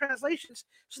they've done translations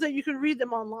so that you can read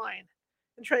them online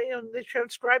and they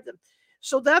transcribe them.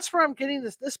 So that's where I'm getting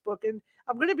this book, and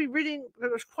I'm going to be reading.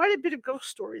 There's quite a bit of ghost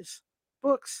stories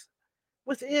books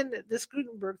within this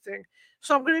Gutenberg thing.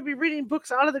 So I'm going to be reading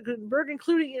books out of the Gutenberg,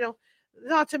 including,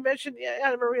 not to mention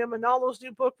Anna Maria Manalo's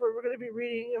new book, where we're going to be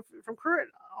reading from current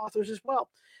authors as well.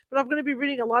 But I'm going to be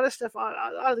reading a lot of stuff out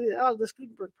of this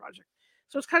Gutenberg project.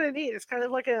 So it's kind of neat. It's kind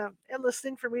of like an endless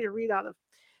thing for me to read out of.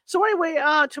 So anyway,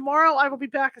 tomorrow I will be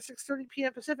back at 6:30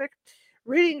 p.m. Pacific,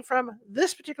 reading from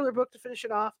this particular book to finish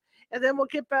it off, and then we'll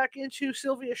get back into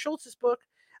Sylvia Schultz's book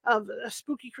of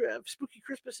spooky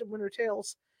Christmas and Winter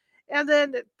Tales. And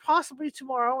then possibly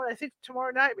tomorrow, and I think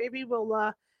tomorrow night, maybe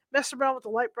we'll mess around with the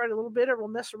light bright a little bit, or we'll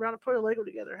mess around and put a Lego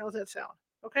together. How's that sound?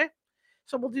 Okay?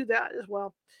 So we'll do that as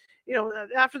well.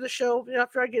 After the show,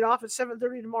 after I get off at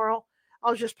 7:30 tomorrow,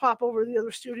 I'll just pop over to the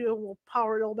other studio and we'll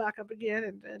power it all back up again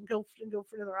and go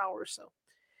for another hour or so.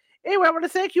 Anyway, I want to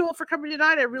thank you all for coming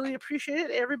tonight. I really appreciate it.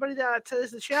 Everybody that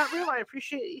is in the chat room, I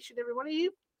appreciate each and every one of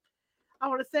you. I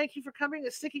want to thank you for coming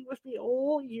and sticking with me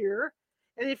all year.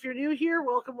 And if you're new here,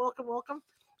 welcome, welcome, welcome.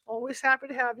 Always happy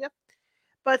to have you.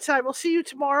 But I will see you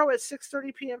tomorrow at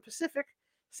 6:30 p.m. Pacific.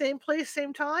 Same place,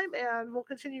 same time, and we'll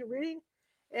continue reading.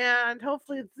 And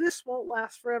hopefully this won't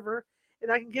last forever,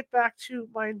 and I can get back to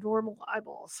my normal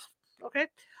eyeballs. Okay?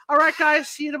 All right, guys.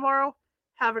 See you tomorrow.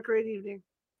 Have a great evening.